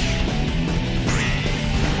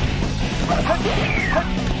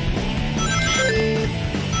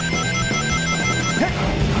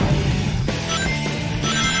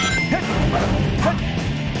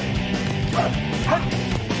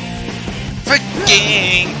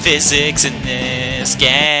 Freaking physics in this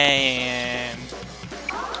game.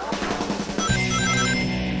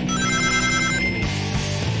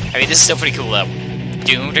 I mean, this is still pretty cool though.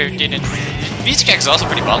 Music is also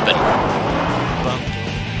pretty bumpin'.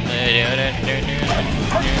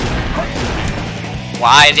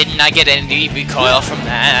 Why didn't I get any recoil from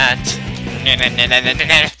that?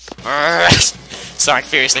 Sonic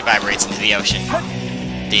furiously vibrates into the ocean.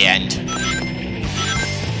 The end.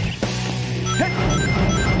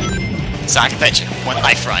 Sonic Adventure, one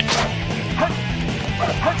life run.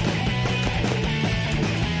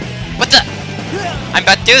 What the? I'm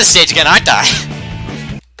about to do this stage again, aren't I?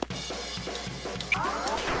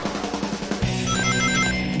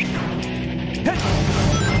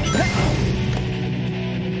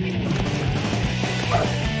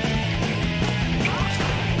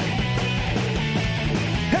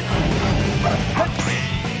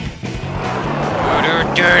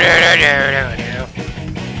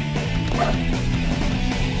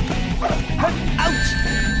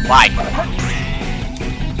 Why?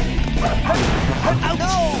 Oh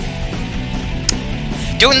no!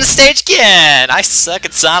 Doing the stage again! I suck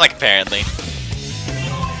at Sonic, apparently.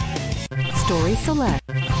 Story select.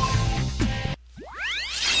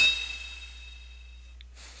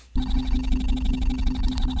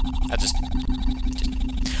 I'll just...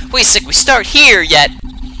 Wait a sec, we start here yet!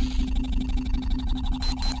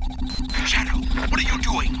 Shadow, what are you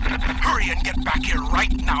doing? Hurry and get back here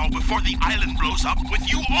right now before the island blows up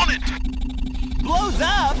with you on it! Blows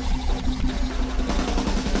up?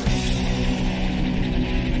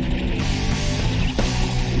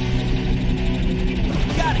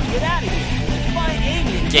 Gotta get out of here. Find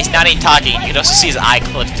Amy. Yeah, he's not even talking. You can also see his eye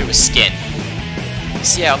clip through his skin.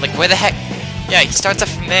 So yeah, like where the heck? Yeah, he starts up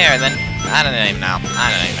from there, and then I don't even know.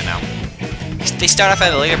 They start off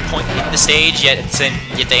at a later point in the stage, yet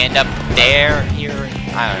they end up there, here.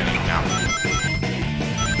 I don't even know.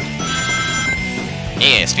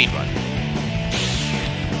 Yeah, speedrun.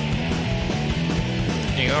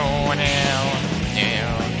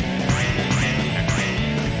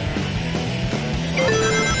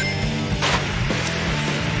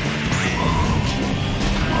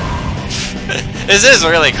 This is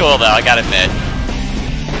really cool, though, I gotta admit.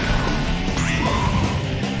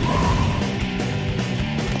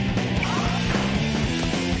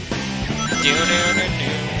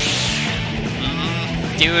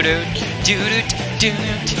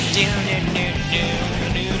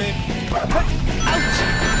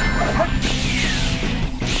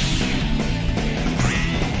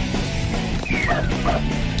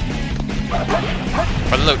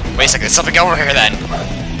 For the loot. Wait a second, there's something over here then.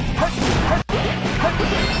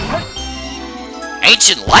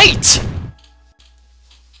 Ancient light!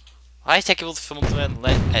 Why is tech able to film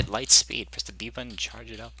at light speed? Press the B button and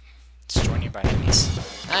charge it up. Destroy nearby enemies.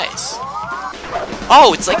 Nice.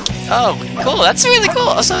 Oh, it's like, oh, cool. That's really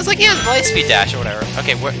cool. So it's like, yeah, the light speed dash or whatever.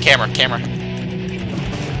 Okay, camera.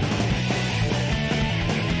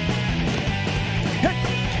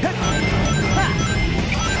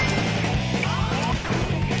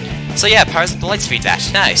 So yeah, powers up the light speed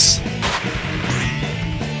dash. Nice.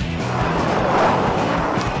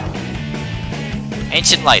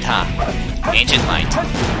 Ancient light, huh? Ancient light.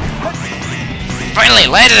 Finally,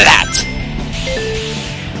 landed that!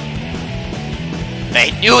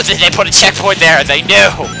 They knew that they put a checkpoint there. They knew.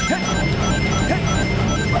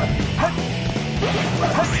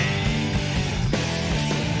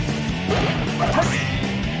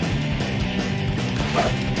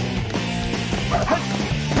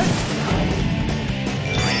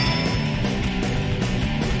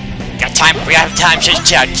 We have time for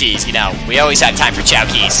chow keys, you know. We always have time for chow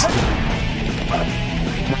keys.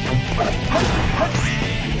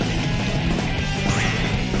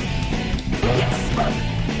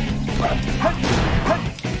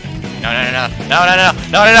 No.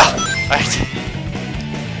 Alright.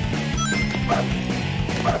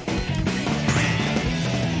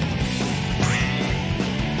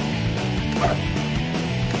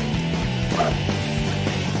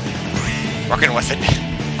 Working with it.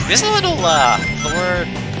 There's a little, lower...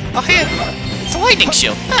 Oh, hey! It's a lightning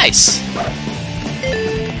shield. Nice!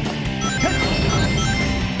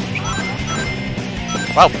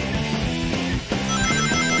 Whoa!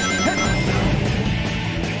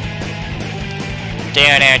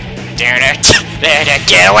 Damn it!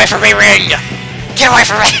 Get away from me, Ring! Get away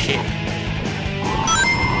from me!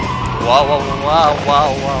 Whoa.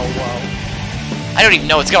 I don't even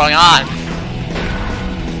know what's going on.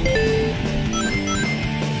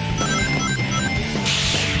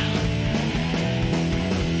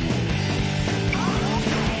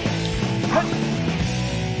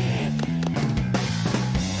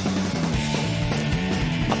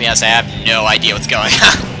 Yes, I have no idea what's going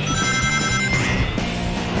on.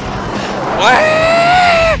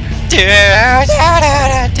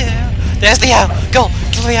 There's the out. Go,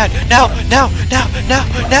 get me out. No.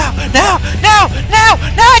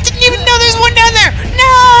 I didn't even know there's one down there.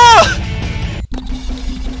 No.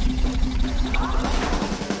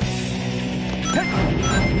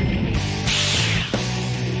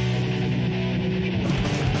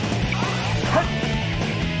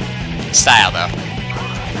 Style though.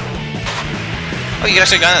 Oh, you can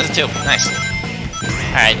actually go on this too. Nice.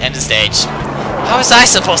 Alright, end of stage. How was I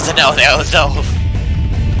supposed to know though?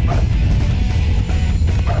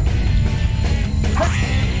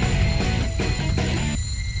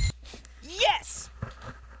 Yes!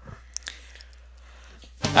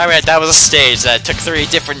 Alright, that was a stage that took 3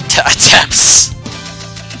 different attempts.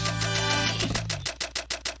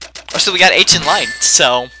 Oh, so we got Ancient Light,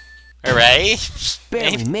 so... Alright.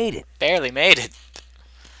 Barely made it. Barely made it.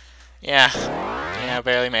 Yeah,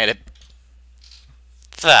 barely made it.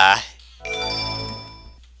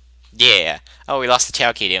 Yeah. Oh, we lost the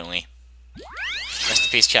Chow key, didn't we? Rest in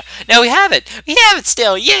peace, Chow. No, we have it! We have it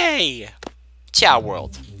still! Yay! Chow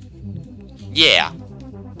World. Yeah.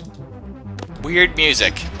 Weird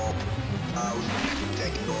music.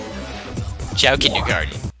 Chow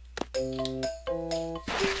Kindergarten.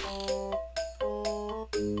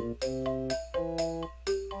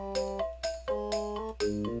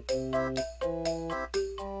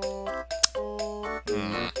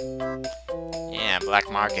 Yeah, black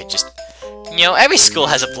market, just... You know, every school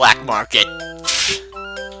has a black market.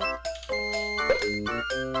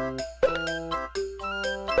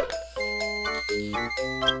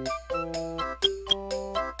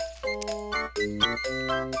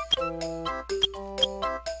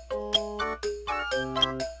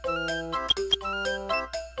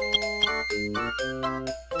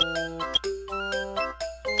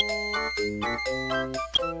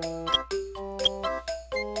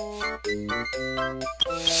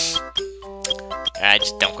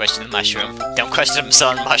 Just don't question the mushroom. Don't question them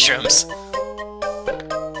selling mushrooms.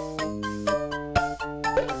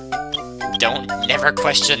 Don't never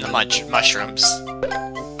question the mushrooms.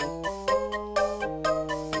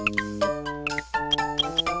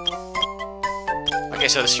 Okay,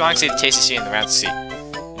 so the strong seed, the tasty seed, and the round seed,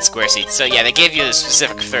 and square seed. So yeah, they gave you the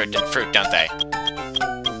specific fruit, don't they?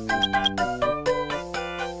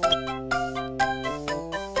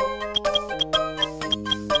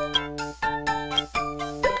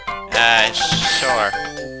 Sure.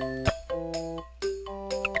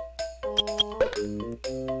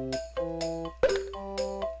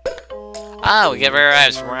 Ah, we get rare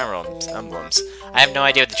items from emblems. I have no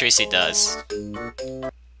idea what the tree seed does.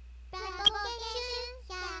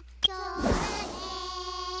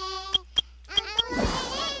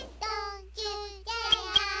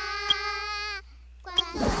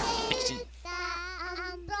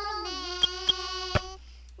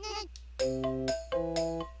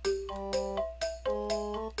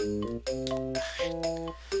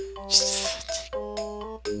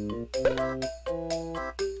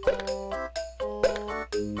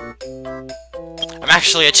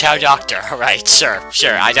 actually a Chow Doctor. Alright, sure.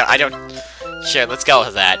 I don't... Sure, let's go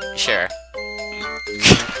with that. Sure.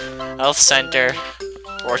 Health Center.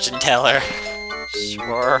 Fortune Teller.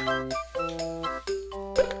 Sure.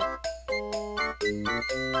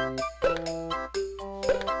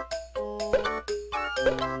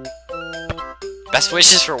 Best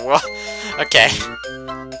wishes for what? Okay.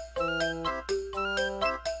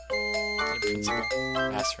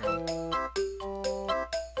 Bathroom.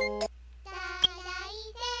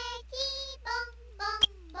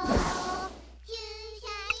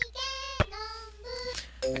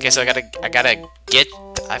 Okay, so I've gotta get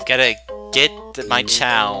my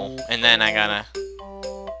chow, and then I gotta...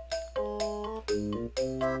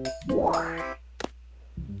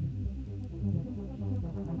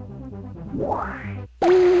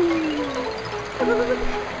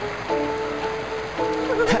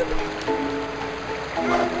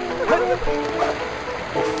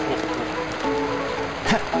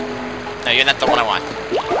 No, you're not the one I want.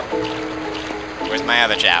 Where's my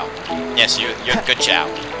other chow? Yes, you're good chow.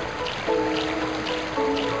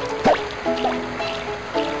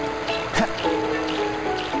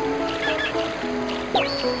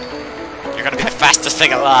 You're gonna be the fastest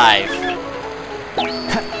thing alive.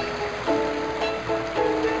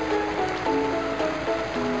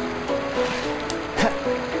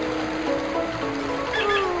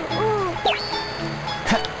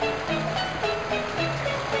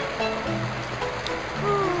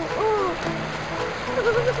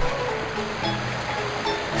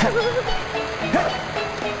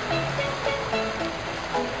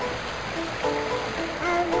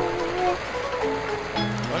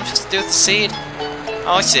 What am I supposed to do with the seed?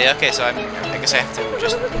 Oh, I see. Okay, so I guess I have to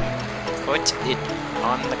just put it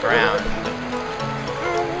on the ground.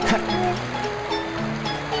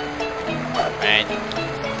 Right.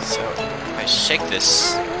 So I shake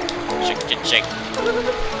this. Shake.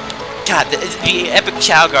 God, the epic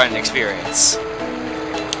Chow Garden experience.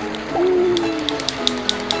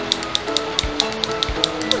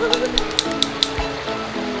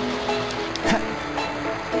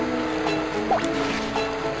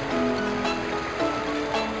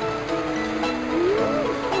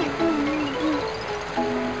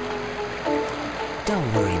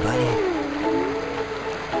 Don't worry, buddy.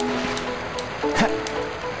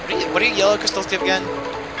 What do you yellow crystals do again?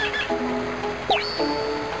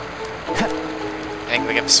 I think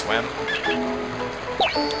we get to swim.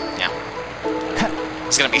 Yeah.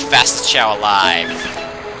 It's gonna be fastest Chow alive.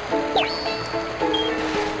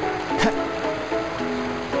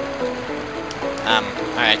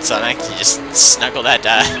 Alright, Sonic, you just snuggle that,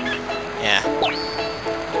 yeah.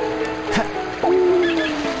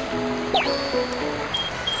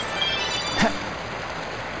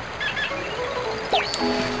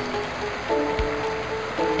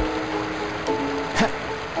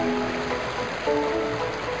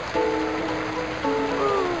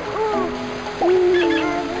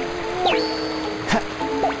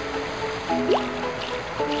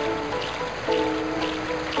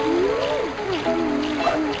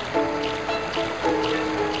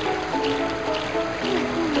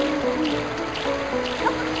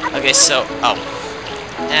 Okay, so,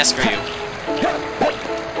 screw you.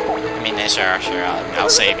 I mean, sure, I'll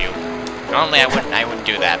save you. Normally I wouldn't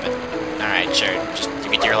do that, but alright, sure, just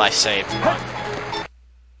you get your life saved. Come on.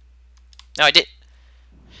 No, I did.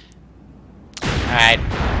 Alright.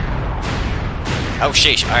 Oh,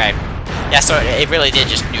 sheesh. Alright. Yeah, so it really did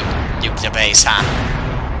just nuke the base, huh?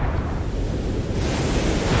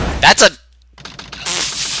 That's a.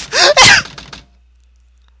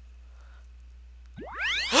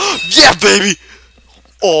 Yeah, baby!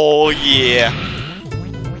 Oh, yeah.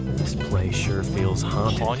 This place sure feels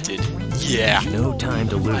haunted. Yeah. No time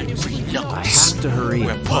to lose. I have to hurry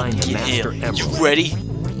and find the Master Emerald. You ready?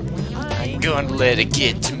 I ain't gonna let it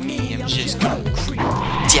get to me. I'm just gonna creep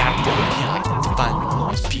down the hill to find the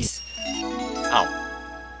lost piece. Oh.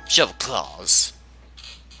 Shovel claws.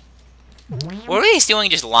 What are these doing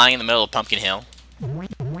just lying in the middle of Pumpkin Hill?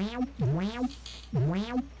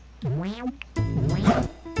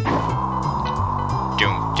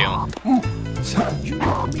 Doom.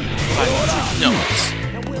 No.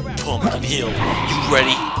 Pumpkin Hill, you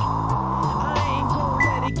ready?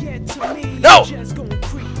 No!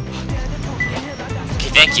 Okay,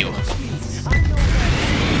 thank you.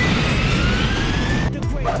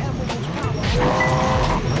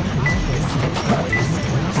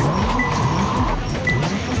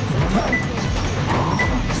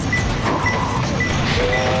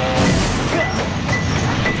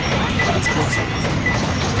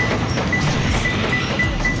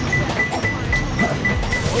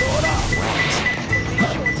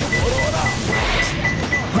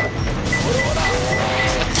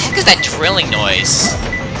 that drilling noise?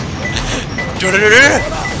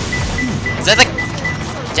 Is that like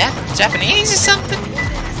Japanese or something?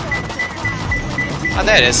 Oh,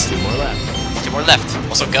 there it is. 2 more left. 2 more left.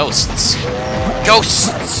 Also ghosts.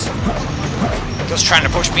 Ghosts! Ghosts trying to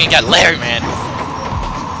push me and got Larry, man.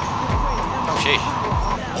 Oh, sheesh.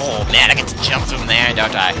 Oh, man, I get to jump through there,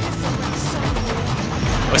 don't I?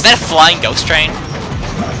 Was that a flying ghost train?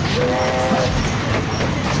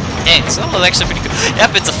 Dang, it's actually pretty good.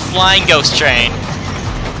 Yep, it's a flying ghost train.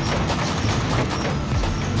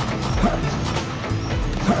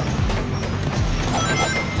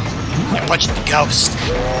 I punched the ghost.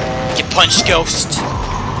 Get punched, ghost.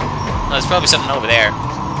 Oh, there's probably something over there.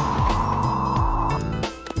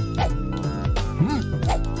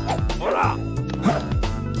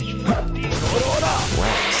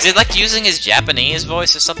 Is it like using his Japanese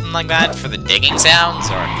voice or something like that for the digging sounds,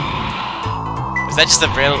 or is that just the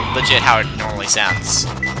real legit how it normally sounds?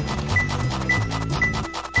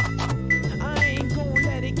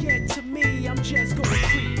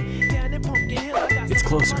 It's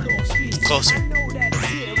closer. It's closer.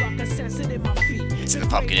 It's in the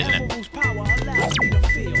pumpkin, isn't it?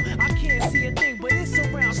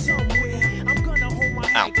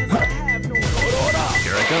 Oh.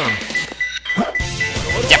 Here I come.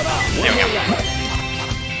 Yep, there we go.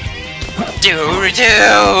 Do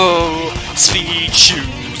speed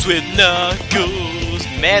shoes with knuckles.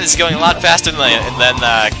 Man, this is going a lot faster than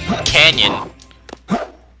Canyon.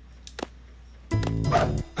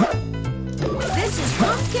 This is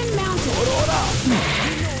Pumpkin Mountain.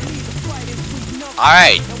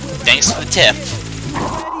 Alright, thanks for the tip.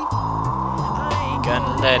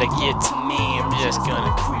 Gonna let it get to me, I'm just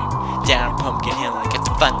gonna creep down Pumpkin Hill and get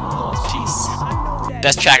the final piece.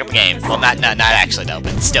 Best track of the game. Well, not actually though,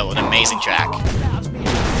 but still an amazing track.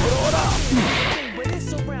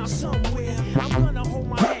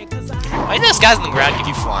 Why do those guys on the ground keep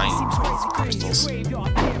you flying? Crystals.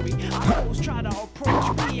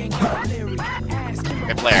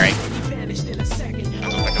 Good Larry.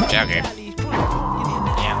 Okay.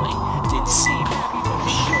 Didn't see me.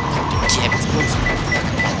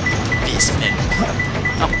 Basement.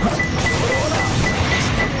 Oh.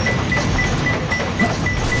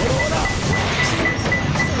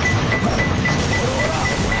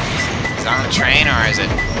 Is it on the train or is it in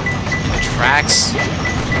the tracks?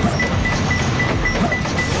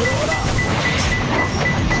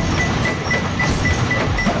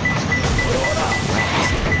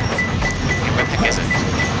 Where the heck is it?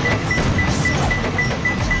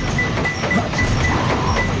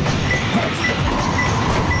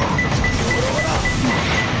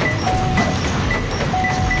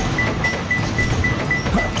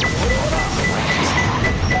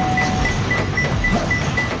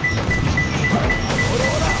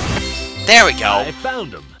 There we go. I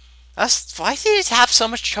found him. Why did it have so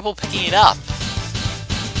much trouble picking it up?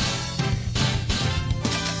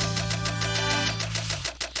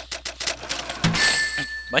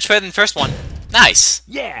 Much better than the first one. Nice.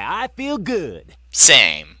 Yeah, I feel good.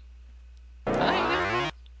 Same. I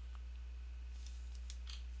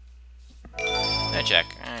check.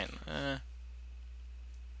 Alright.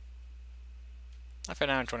 Not for an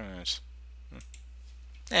hour and 20 minutes.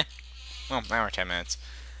 Well, an hour and 10 minutes.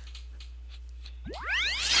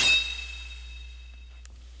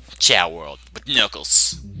 Chow World with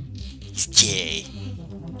Knuckles. He's gay.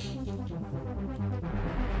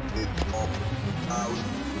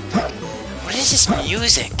 What is this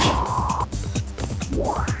music?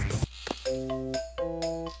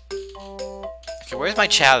 Okay, where's my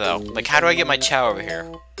Chow though? Like, how do I get my Chow over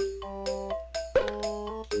here?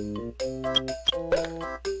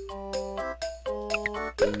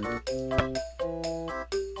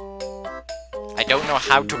 I don't know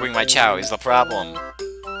how to bring my Chow is the problem.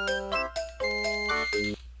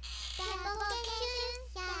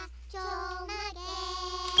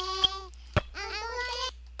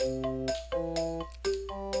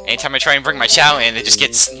 Anytime I try and bring my Chow in, it just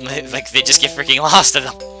gets, like, they just get freaking lost in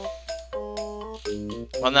them.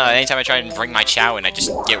 Well, no, anytime I try and bring my Chow in, I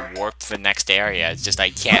just get warped to the next area. It's just, I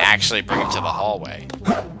can't actually bring him to the hallway.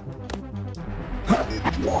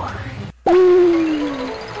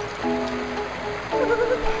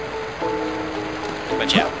 My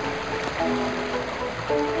Chow.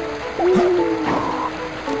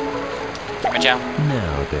 My Chow.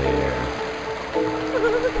 Now there.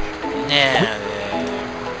 Now there.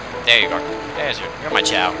 There you go. There's you're my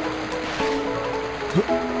Chow.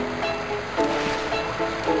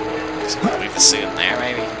 So leave the suit in there,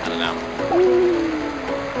 maybe? I don't know.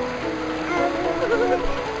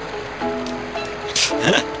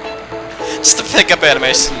 Just a pickup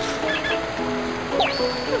animation.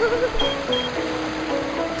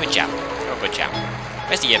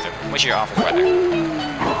 Where's the other? Where's your awful brother?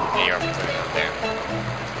 Yeah, your awful brother over there.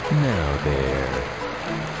 Now there.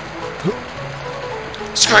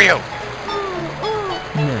 Screw you!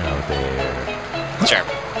 Now there. Sure.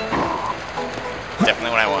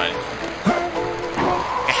 Definitely what I wanted.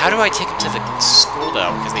 Okay, how do I take them to the school,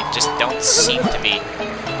 though? Because they just don't seem to be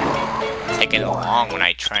taking along when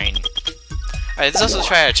I try and... Alright, let's also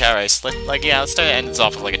try a chow race. Like, yeah, let's start to end this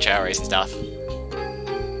off with, like, a chow race and stuff.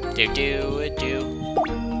 Do.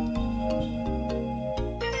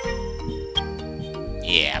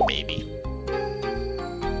 Yeah, baby.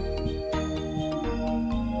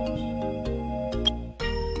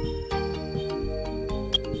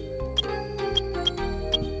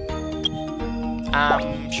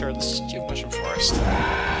 Sure, let's just do Mushroom Forest.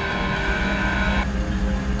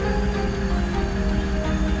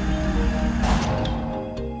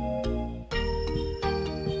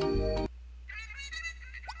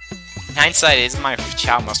 In hindsight, it is my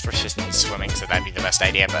child most proficient in swimming, so that'd be the best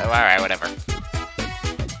idea, but alright, whatever.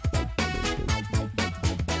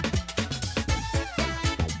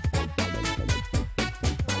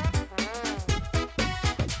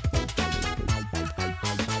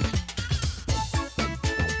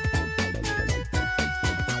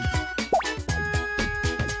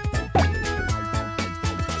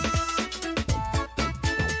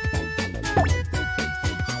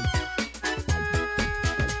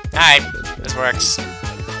 Alright, this works.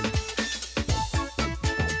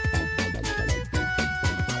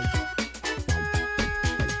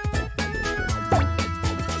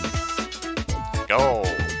 Go!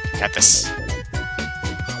 Got this.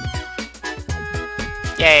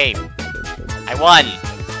 Yay! I won!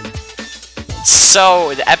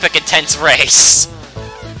 So, the epic intense race!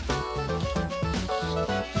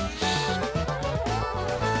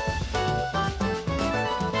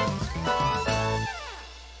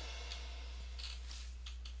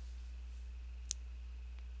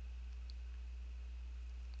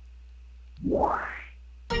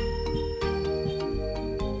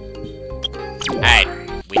 Alright,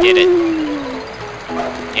 we did it.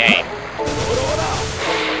 Yay.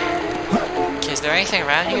 Okay, is there anything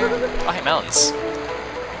around here? Oh, hey, melons.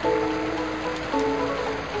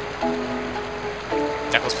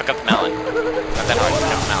 Deckles, pick up the melon. Not that hard to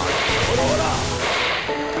pick up the melon.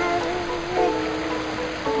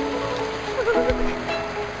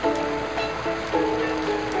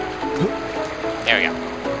 There we go.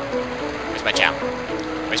 Where's my chow?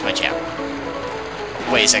 Where's my chow?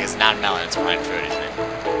 Wait a second, it's not a melon, it's pine fruit, isn't it?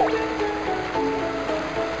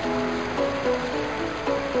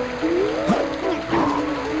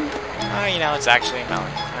 Oh, you know, it's actually a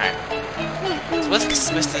melon. Alright. So what's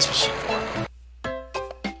this machine for?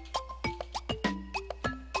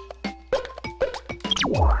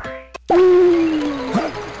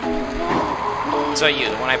 So you,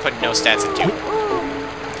 the one I put no stats into.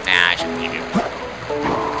 Nah, I should leave you.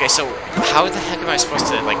 Okay, so how the heck am I supposed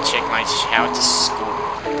to, like, check my chow to school?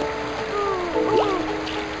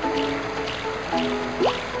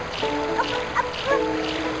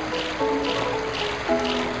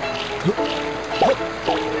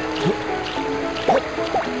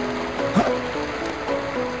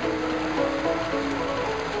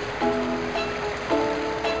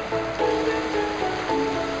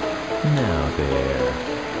 Now there.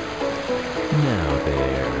 Now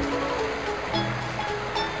there.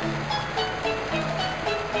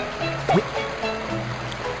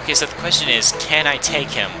 Okay, so the question is, can I take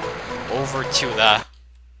him over to the...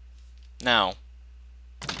 No.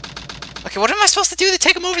 Okay, what am I supposed to do to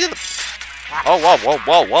take him over to the... Oh,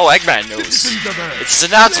 whoa, Eggman knows. It's an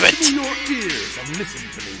announcement! Listen to your ears and listen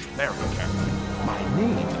to me very carefully. My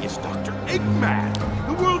name is Dr. Eggman,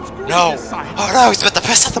 the world's greatest scientist. Oh no, he's got the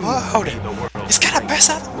best of the mode! He's got the best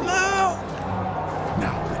of the mode!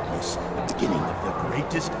 Now witness the beginning of the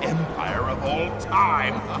greatest empire of all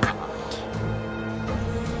time.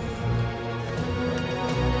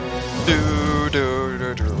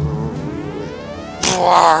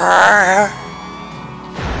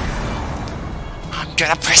 I'm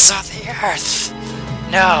gonna press on the earth!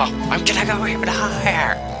 No, I'm gonna go even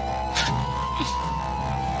higher!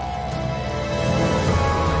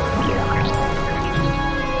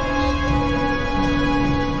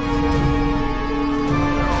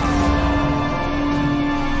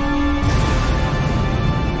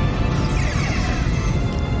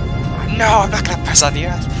 No, I'm not gonna press on the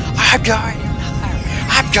earth! I'm going even higher!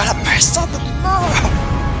 I'm gonna press on the moon!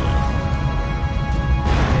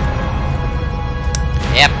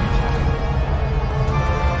 Yep.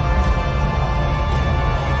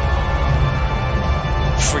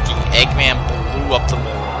 Freaking Eggman blew up the moon.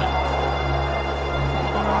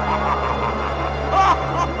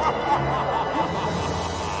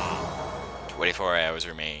 heroes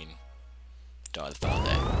remain. Dawn found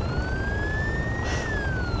day.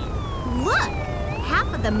 Look!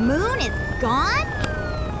 Half of the moon is gone?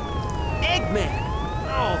 Eggman!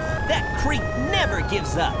 Oh, that creep never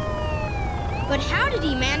gives up. But how did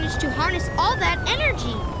he manage to harness all that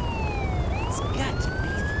energy? It's got to be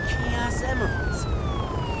the Chaos Emeralds.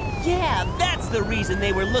 Yeah, that's the reason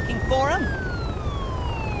they were looking for him.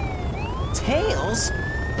 Tails?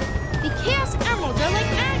 The Chaos Emeralds are like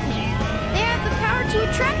magnets. They have the power to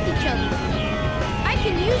attract each other. I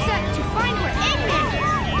can use that to find where Eggman is.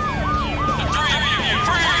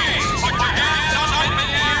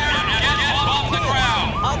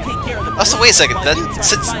 I'll take care of the... Also, wait a second. Does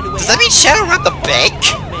that mean Shadow robbed the bank?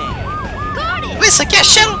 Got it! Wait a second. Yeah,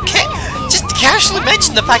 Shadow just casually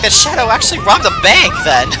mentioned the fact that Shadow actually robbed a bank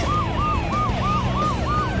then.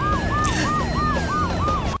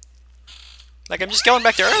 Like, I'm just going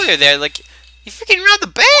back to earlier there, like, he freaking robbed the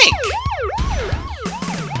bank!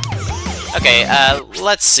 Okay,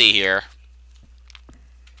 let's see here.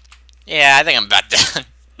 Yeah, I think I'm about done.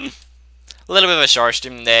 A little bit of a short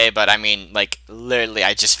stream today, but I mean, like, literally,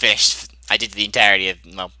 I just finished. I did the entirety of,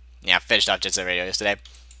 well, yeah, finished off just the video yesterday.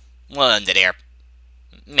 We'll end it here.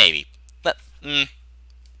 Maybe. But,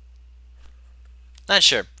 not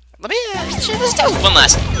sure. Let me, let's do one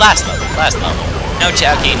last level. No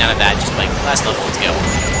chowking, none of that, just like, last level, let's go.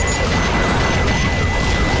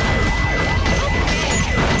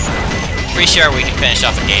 Pretty sure we can finish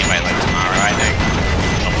off the game by, like, tomorrow, I think.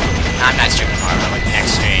 I'm not streaming tomorrow, but, like,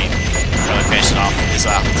 next stream. Really finish it off this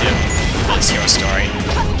off, too. Full Zero story.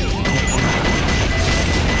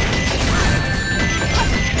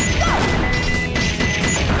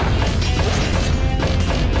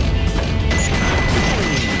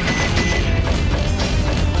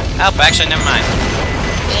 Oh, actually, never mind.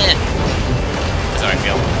 That's how I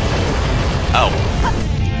feel. Oh.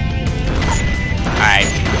 Alright.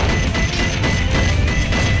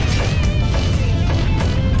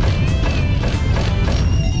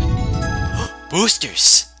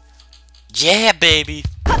 Boosters! Yeah, baby!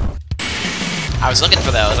 I was looking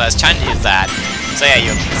for those, I was trying to use that. So yeah,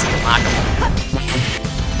 you can unlock them.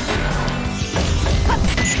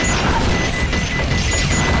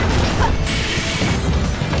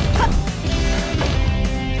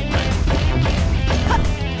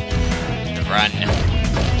 Run.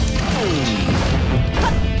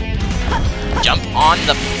 Jump on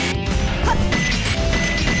the...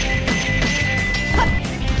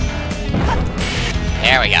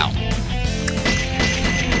 There we go.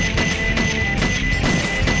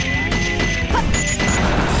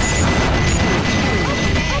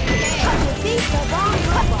 Defeat the bomb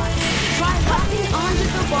robots. Try locking onto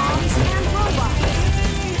the bombs and robots.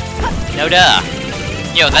 No duh.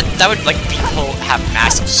 Yo, that would like have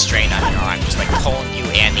massive strain on your arm, just like pulling you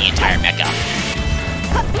and the entire mecha.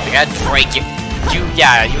 Like I'd break you.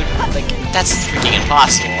 Yeah, you would like that's freaking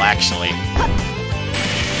impossible, actually.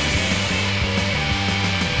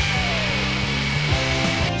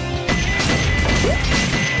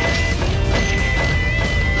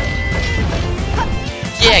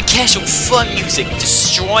 Yeah, casual fun music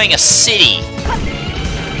destroying a city.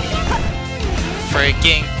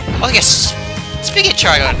 Freaking. Oh, I guess. Speaking of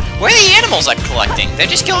Chargon, where are the animals I'm collecting? They're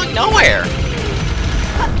just going nowhere.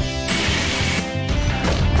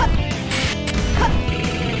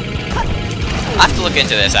 I have to look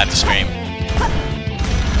into this after stream.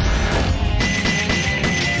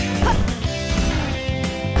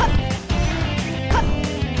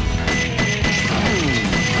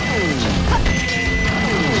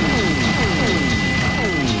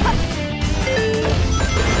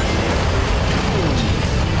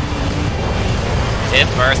 Tip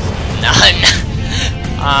birth, none.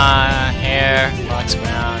 Hair, fox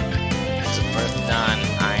brown. Is a birth done?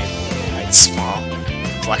 Height small.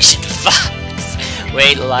 Collection fox.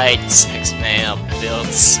 Weight light, sex male. Build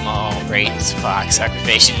small. Rates fox.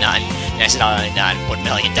 Occupation none. Nationality none. $1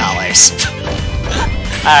 million.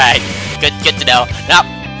 Alright, good to know.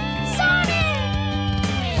 Now.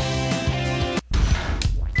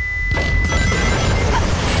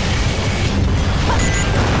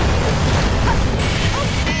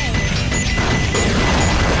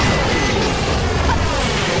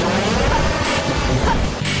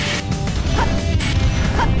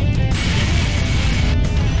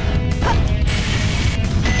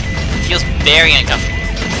 Feels very uncomfortable.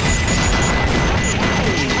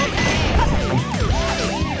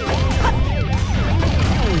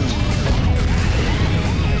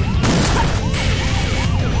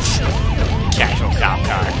 Casual cop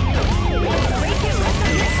car.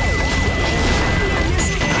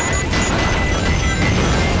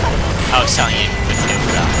 I was telling you,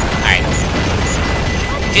 alright.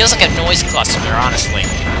 Feels like a noise cluster, honestly.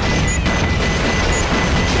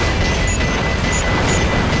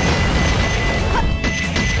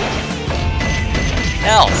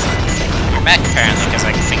 Health. Your mech, apparently, because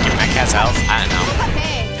I think your mech has health. I don't know.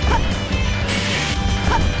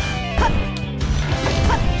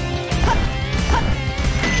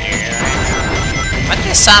 What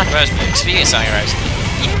did Sonic Rose music? Speaking of Sonic Rose,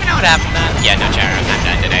 you even know what happened to that? Yeah, no, Jared, I'm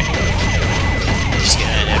done today. Just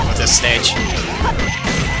gonna end it with this stage.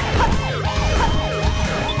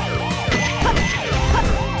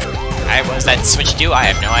 Alright, what does that switch do? I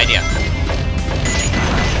have no idea.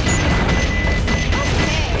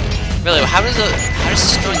 Really, how does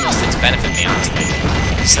destroying those things benefit me, honestly?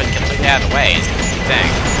 Just like completely out of the way is the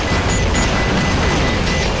thing.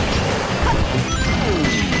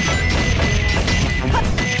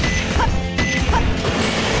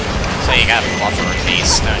 So you got a buffer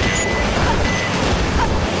piece, don't you?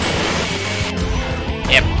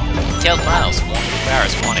 Yep. Killed Miles. 1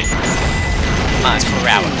 hours wanted. Miles per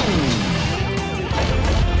hour.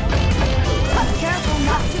 Careful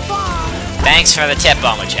not to fall. Thanks for the tip,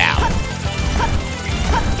 Bomber Chow.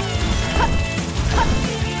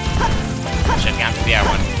 Shouldn't have to be our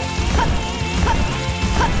one.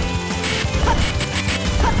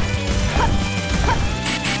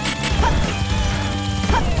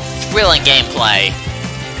 Thrilling gameplay.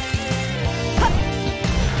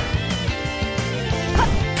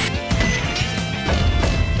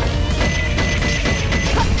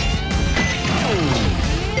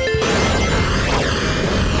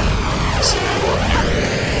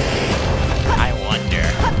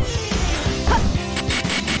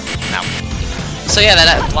 So yeah,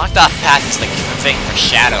 that blocked off path is like the thing for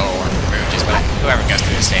Shadow or just whoever goes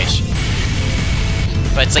through the stage.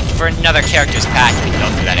 But it's like for another character's path, you can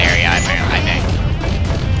go through that area, apparently, I think.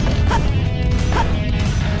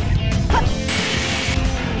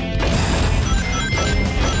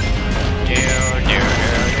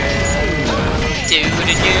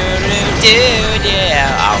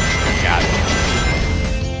 Oh god.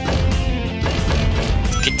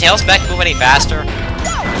 Can Tails Back move any faster?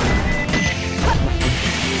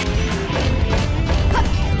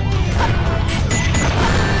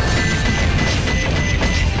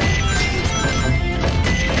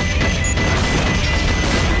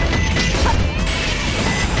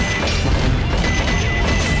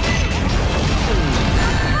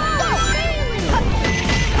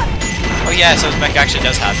 Oh yeah, so his mech actually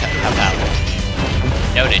does have that.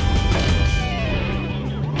 Noted.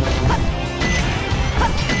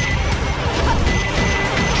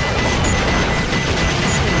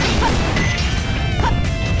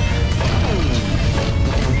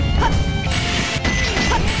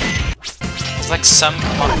 There's like some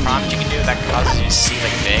prompt you can do that causes you to see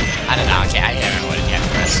like big. I don't know, okay, I don't know what it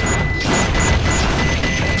is.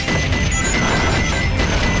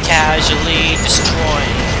 Casually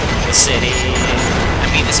destroying the city. I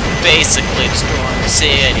mean, it's basically destroying the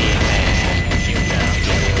city, man.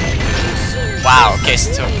 Wow, okay,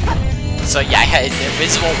 so yeah, I had an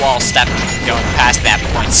invisible wall step going past that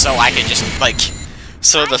point so I could just, like,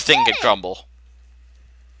 so the thing could crumble.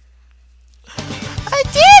 I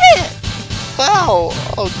did it! Wow!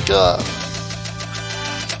 Oh god.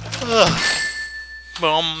 Ugh.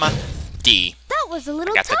 Boom. D. That was a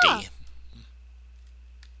little I got tough. the D.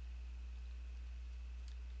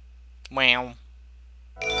 Wow.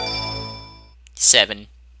 7.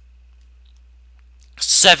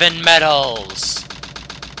 7 medals!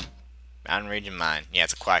 Mountain Region Mine. Yeah,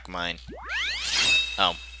 it's a quack mine.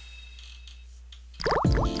 Oh.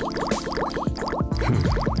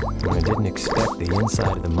 I didn't expect the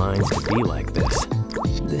inside of the mines to be like this.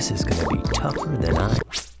 This is gonna be tougher than I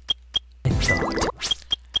thought.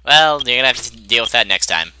 Well, you're gonna have to deal with that next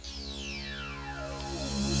time.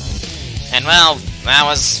 And well, that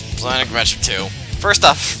was Sonic Adventure 2. First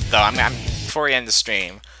off, though, before we end the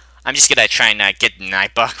stream, I'm just gonna try and get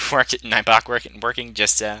Nightbot working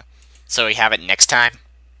just so we have it next time.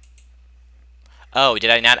 Oh,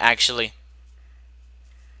 did I not actually?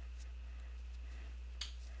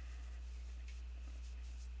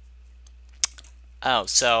 Oh,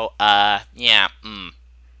 so yeah,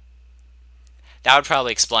 that would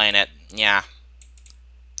probably explain it. Yeah.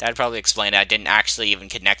 That would probably explain it. I didn't actually even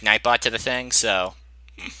connect Nightbot to the thing, so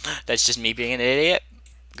that's just me being an idiot.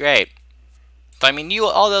 Great. But I mean,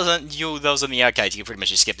 those on the archives, you can pretty much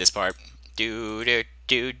just skip this part. Do do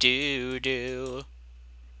do do do.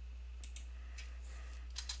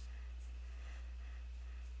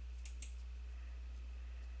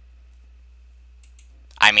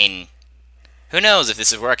 I mean, who knows if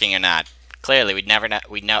this is working or not? Clearly,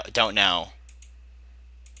 don't know.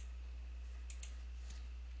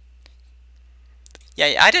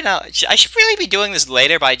 Yeah, I don't know. I should really be doing this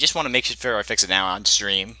later, but I just want to make sure I fix it now on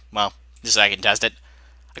stream. Well, just so I can test it.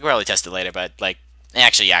 I could probably test it later, but like,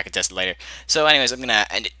 actually, yeah, I could test it later. So, anyways, I'm gonna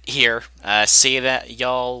end it here. See you that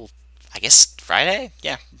y'all. I guess Friday.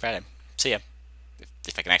 Yeah, Friday. See ya.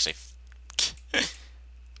 If I can actually.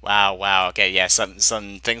 Wow. Okay. Yeah. Some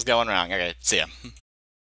things going wrong. Okay. See ya.